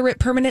illiterate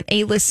permanent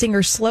A-list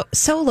singer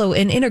solo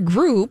and in a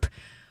group.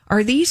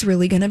 Are these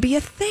really going to be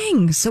a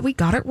thing? So we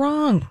got it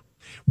wrong.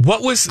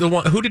 What was the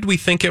one? Who did we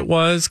think it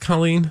was,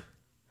 Colleen?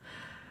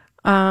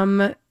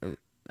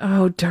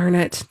 Oh, darn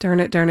it.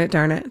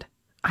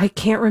 I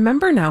can't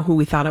remember now who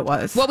we thought it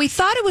was. Well, we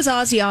thought it was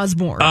Ozzy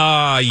Osbourne.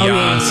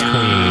 Yes,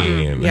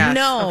 Queen. Yes,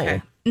 no.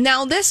 okay.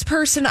 Now, this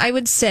person, I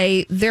would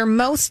say they're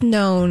most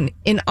known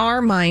in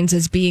our minds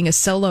as being a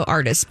solo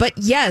artist. But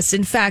yes,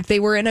 in fact, they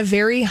were in a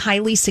very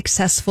highly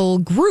successful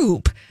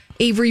group,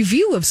 a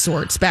review of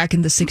sorts back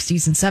in the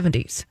 60s and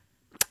 70s.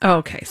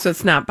 Okay, so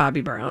it's not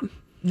Bobby Brown.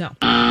 No.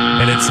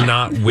 And it's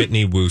not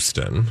Whitney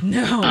Houston.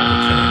 No.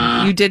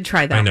 Okay. You did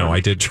try that I know, one.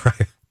 I did try.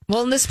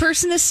 Well, and this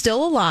person is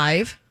still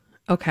alive.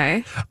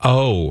 Okay.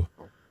 Oh.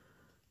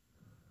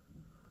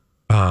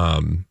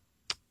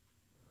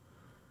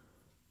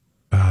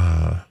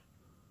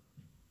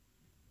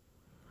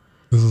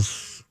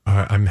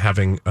 I'm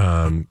having,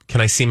 can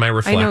I see my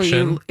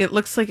reflection? I know it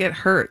looks like it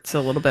hurts a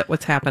little bit.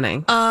 What's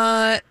happening?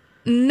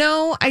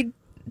 No, I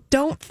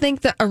don't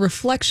think that a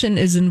reflection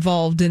is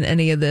involved in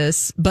any of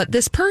this, but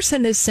this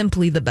person is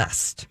simply the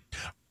best.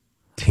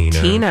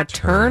 Tina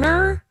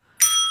Turner?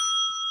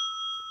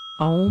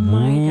 Oh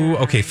my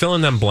God. Okay, fill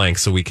in them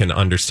blanks so we can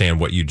understand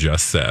what you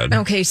just said.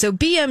 Okay, so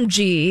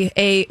BMG,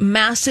 a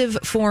massive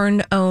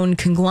foreign-owned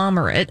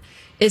conglomerate,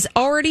 is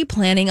already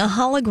planning a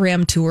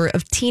hologram tour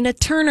of Tina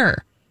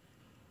Turner.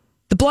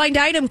 The blind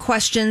item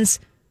questions,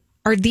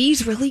 are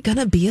these really going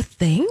to be a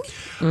thing?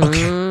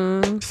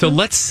 Okay, so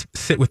let's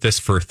sit with this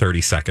for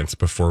 30 seconds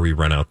before we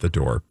run out the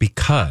door,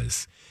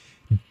 because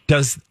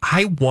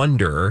I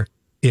wonder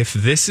if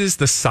this is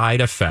the side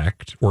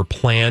effect or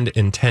planned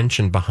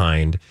intention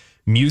behind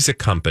music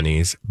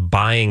companies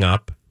buying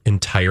up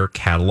entire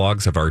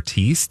catalogs of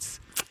artists.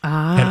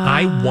 And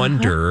I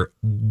wonder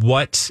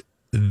what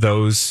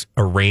those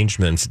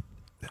arrangements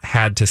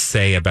had to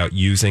say about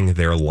using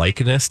their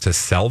likeness to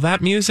sell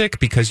that music,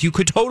 because you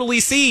could totally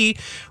see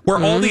where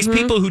all these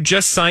people who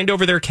just signed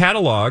over their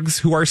catalogs,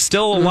 who are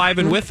still alive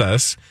and with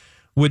us,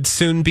 would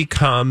soon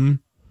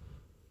become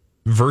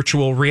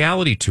virtual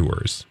reality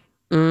tours.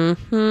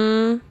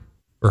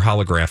 Or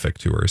holographic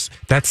tours.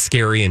 That's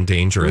scary and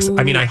dangerous.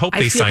 I mean, I hope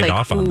they signed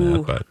off on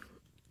that,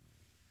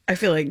 but I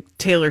feel like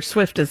Taylor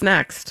Swift is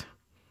next.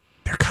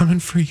 They're coming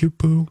for you,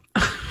 boo.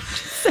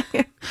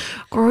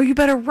 Girl, you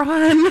better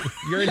run.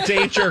 You're in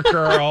danger,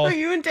 girl. Are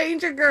you in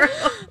danger, girl?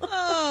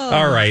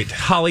 All right.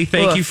 Holly,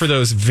 thank you for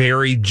those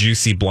very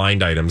juicy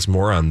blind items.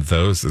 More on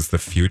those as the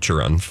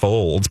future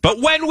unfolds. But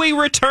when we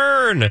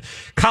return,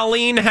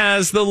 Colleen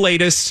has the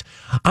latest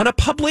on a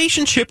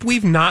publicationship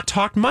we've not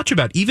talked much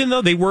about, even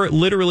though they were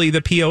literally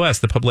the POS,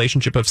 the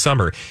publicationship of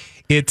summer.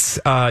 It's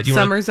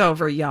summer's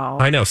over,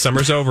 y'all. I know,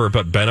 summer's over,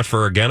 but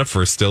Bennifer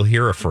Agenifer is still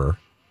here a fur.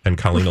 And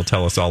Colleen will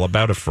tell us all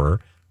about a fur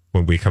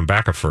when we come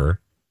back a fur.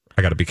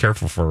 I got to be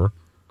careful for.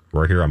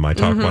 We're here on My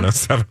Talk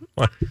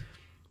 107.1.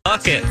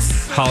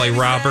 Buckets. Holly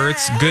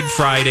Roberts, good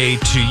Friday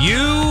to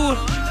you.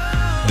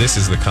 This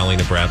is the Colleen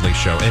and Bradley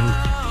Show.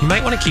 And you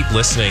might want to keep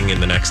listening in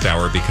the next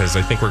hour because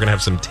I think we're going to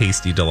have some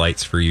tasty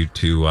delights for you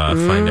to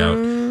find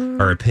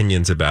out our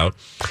opinions about.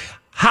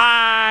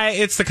 Hi,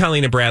 it's the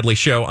Colleen and Bradley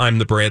Show. I'm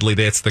the Bradley.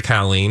 That's the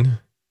Colleen.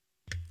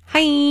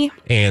 Hi.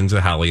 And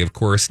the Holly, of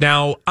course.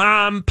 Now,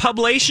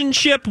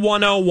 Publicationship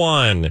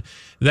 101.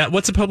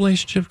 What's a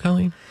publicationship,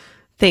 Colleen?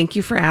 Thank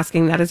you for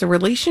asking. That is a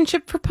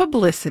relationship for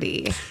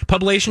publicity.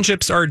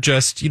 Publicationships are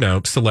just,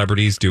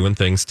 celebrities doing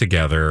things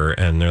together,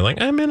 and they're like,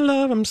 I'm in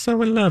love, I'm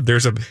so in love.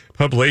 There's a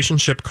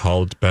publicationship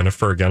called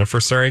Bennifer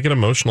Agenifer. Sorry, I get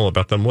emotional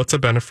about them. What's a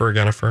Bennifer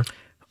Agenifer?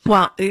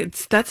 Well,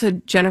 that's a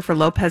Jennifer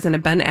Lopez and a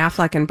Ben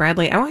Affleck and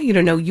Bradley. I want you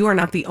to know you are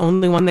not the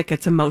only one that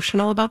gets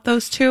emotional about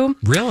those two.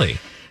 Really?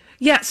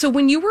 Yeah, so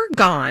when you were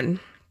gone,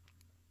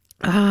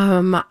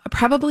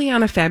 probably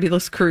on a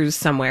fabulous cruise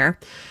somewhere,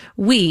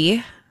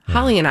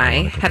 Holly and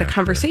I had a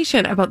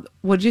conversation about,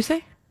 what'd you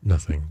say?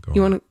 Nothing.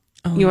 You want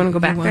to go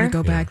back there?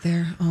 Go back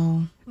there?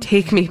 Oh.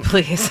 Take me,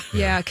 please.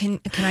 Yeah, can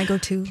I go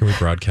too? Can we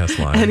broadcast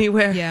live?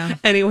 Anywhere. Yeah.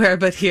 Anywhere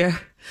but here.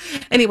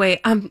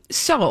 Anyway,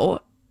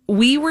 so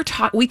we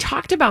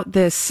talked about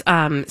this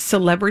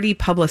celebrity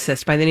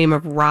publicist by the name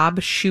of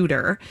Rob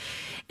Shooter.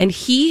 And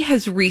he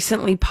has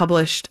recently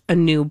published a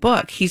new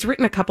book. He's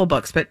written a couple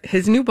books, but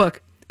his new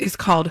book is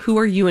called Who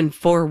Are You in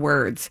 4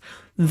 Words?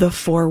 The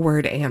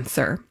 4-Word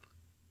Answer.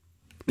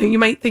 Now, you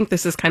might think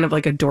this is kind of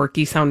like a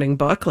dorky sounding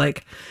book,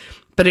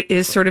 but it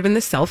is sort of in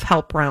the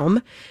self-help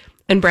realm.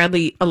 And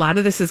Bradley, a lot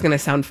of this is going to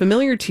sound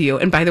familiar to you.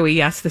 And by the way,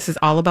 yes, this is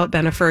all about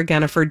Bennifer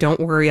Agenifer.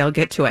 Don't worry, I'll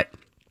get to it.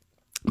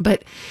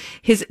 But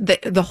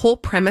the whole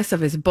premise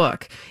of his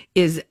book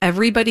is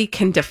everybody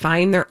can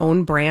define their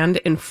own brand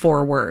in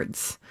 4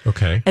 words.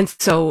 Okay. And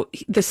so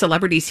the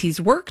celebrities he's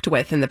worked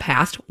with in the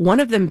past, one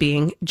of them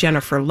being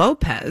Jennifer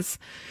Lopez,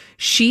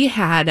 she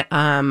had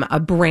a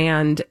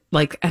brand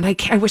and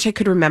I wish I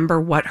could remember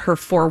what her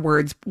 4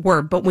 words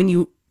were, but when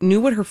you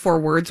knew what her 4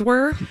 words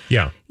were,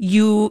 yeah,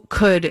 you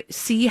could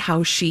see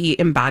how she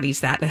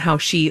embodies that and how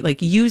she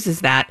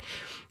uses that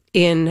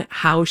in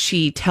how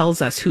she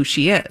tells us who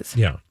she is.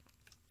 Yeah.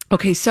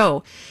 Okay,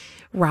 so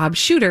Rob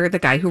Shooter, the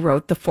guy who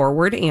wrote the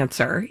 4-Word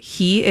Answer,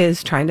 he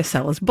is trying to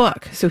sell his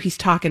book. So he's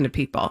talking to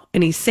people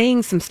and he's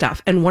saying some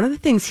stuff. And one of the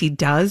things he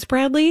does,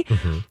 Bradley,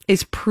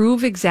 is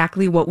prove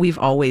exactly what we've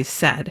always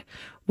said,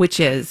 which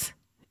is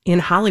in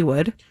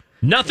Hollywood,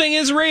 nothing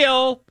is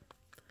real.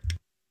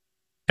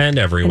 And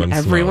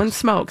everyone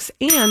smokes.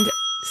 And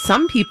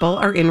some people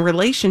are in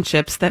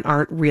relationships that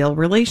aren't real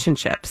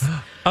relationships.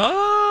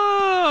 Oh.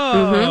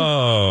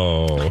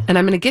 And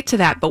I'm going to get to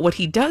that. But what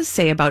he does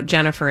say about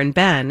Jennifer and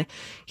Ben,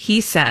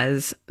 he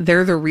says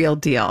they're the real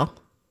deal.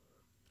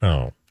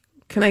 Oh.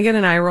 Can I get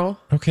an eye roll?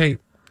 Okay.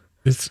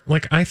 It's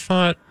I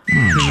thought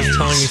he was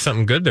telling me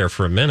something good there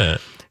for a minute.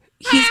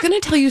 He's going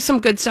to tell you some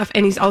good stuff,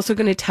 and he's also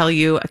going to tell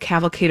you a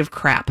cavalcade of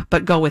crap,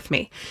 but go with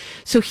me.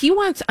 So he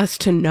wants us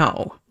to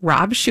know,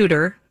 Rob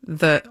Shooter,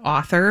 the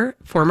author,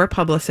 former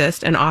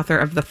publicist, and author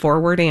of the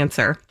 4-Word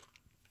Answer,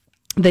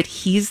 that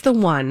he's the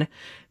one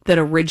that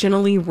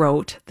originally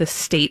wrote the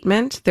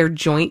statement, their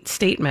joint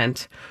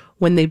statement,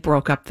 when they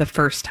broke up the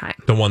first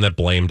time. The one that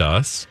blamed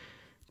us?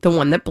 The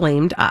one that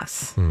blamed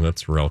us.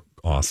 That's real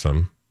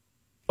awesome.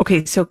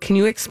 Okay, so can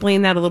you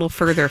explain that a little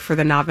further for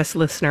the novice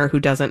listener who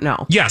doesn't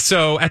know? Yeah,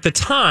 so at the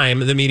time,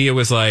 the media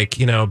was like,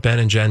 Ben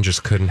and Jen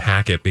just couldn't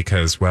hack it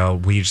because,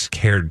 we just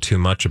cared too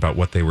much about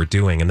what they were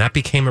doing. And that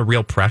became a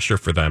real pressure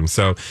for them.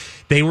 So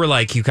they were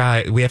like, you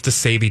guys, we have to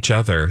save each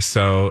other.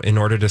 So in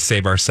order to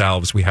save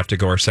ourselves, we have to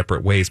go our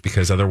separate ways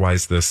because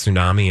otherwise the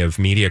tsunami of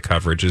media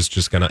coverage is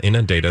just going to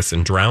inundate us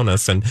and drown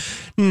us. And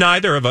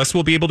neither of us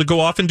will be able to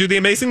go off and do the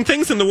amazing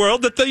things in the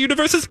world that the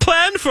universe has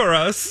planned for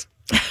us.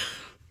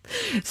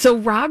 So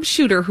Rob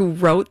Shooter, who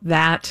wrote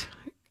that,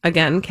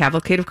 again,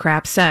 cavalcade of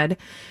crap, said,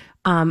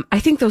 I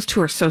think those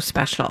two are so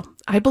special.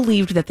 I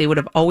believed that they would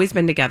have always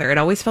been together. It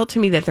always felt to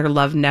me that their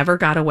love never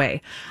got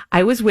away.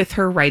 I was with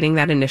her writing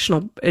that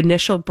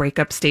initial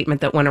breakup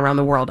statement that went around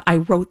the world. I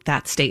wrote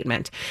that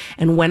statement.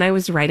 And when I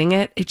was writing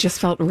it, it just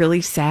felt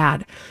really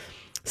sad.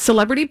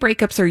 Celebrity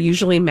breakups are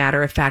usually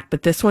matter of fact,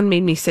 but this one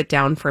made me sit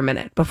down for a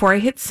minute. Before I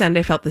hit send,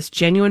 I felt this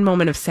genuine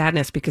moment of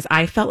sadness because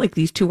I felt like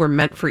these two were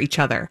meant for each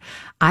other.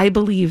 I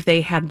believe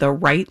they had the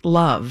right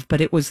love, but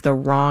it was the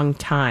wrong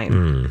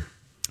time.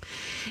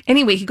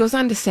 Anyway, he goes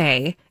on to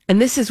say, and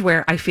this is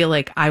where I feel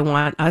like I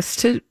want us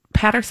to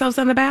pat ourselves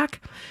on the back.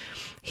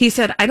 He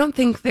said, I don't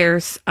think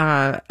there's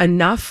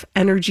enough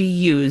energy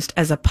used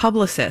as a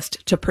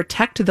publicist to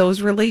protect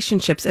those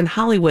relationships in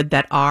Hollywood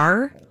that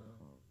are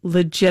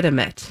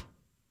legitimate.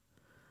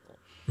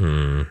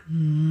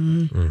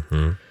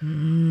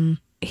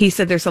 He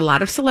said there's a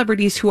lot of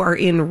celebrities who are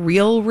in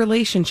real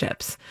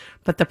relationships,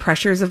 but the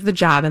pressures of the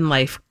job and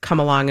life come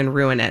along and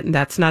ruin it. And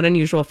that's not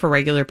unusual for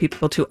regular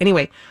people too.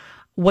 Anyway,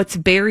 what's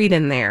buried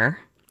in there,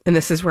 and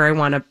this is where I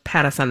want to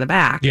pat us on the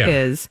back,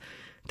 is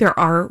there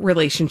are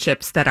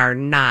relationships that are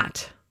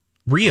not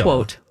real,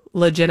 quote,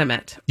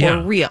 legitimate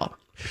or real.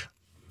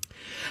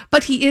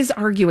 But he is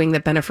arguing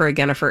that Bennifer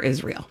Agenifer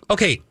is real.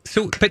 Okay,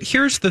 but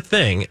here's the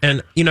thing,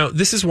 and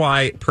this is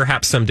why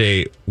perhaps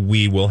someday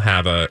we will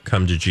have a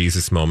come to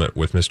Jesus moment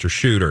with Mr.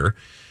 Shooter.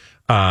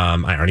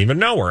 I don't even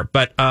know her,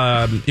 but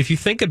if you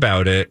think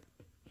about it,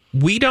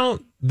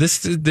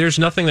 there's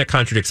nothing that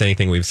contradicts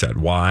anything we've said.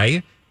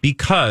 Why?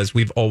 Because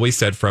we've always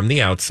said from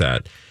the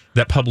outset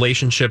that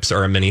publicationships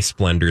are a many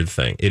splendored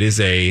thing. It is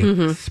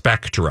a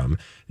spectrum,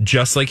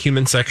 just like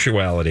human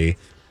sexuality.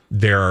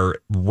 There are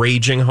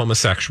raging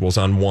homosexuals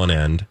on one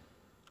end,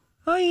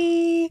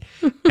 and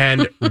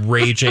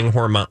raging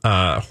hormonal.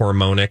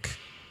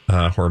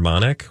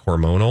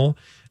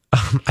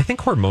 I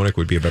think harmonic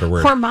would be a better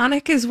word.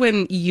 Harmonic is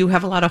when you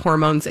have a lot of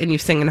hormones and you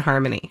sing in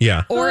harmony.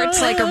 Yeah. Or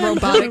it's like a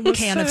robotic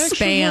can of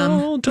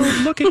Spam.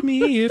 Don't look at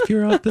me if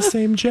you're of the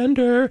same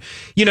gender.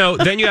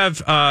 Then you have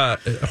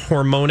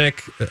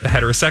hormonic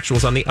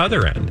heterosexuals on the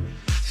other end.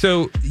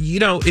 So,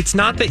 it's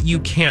not that you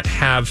can't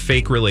have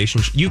fake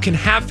relationships. You can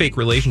have fake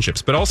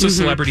relationships, but also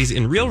celebrities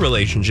in real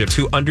relationships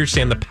who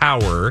understand the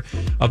power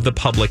of the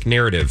public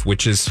narrative,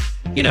 which is,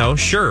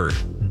 sure,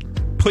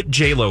 put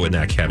J-Lo in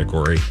that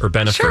category or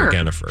Bennifer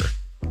Agenifer.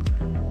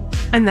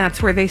 And that's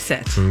where they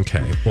sit.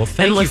 Okay. Well, thank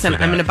you. And listen, for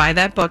that. I'm going to buy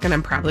that book and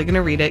I'm probably going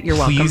to read it. You're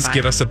welcome. Please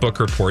give us a book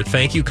report.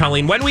 Thank you,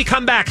 Colleen. When we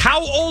come back, how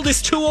old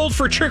is too old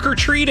for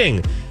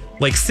trick-or-treating?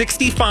 Like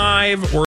 65 or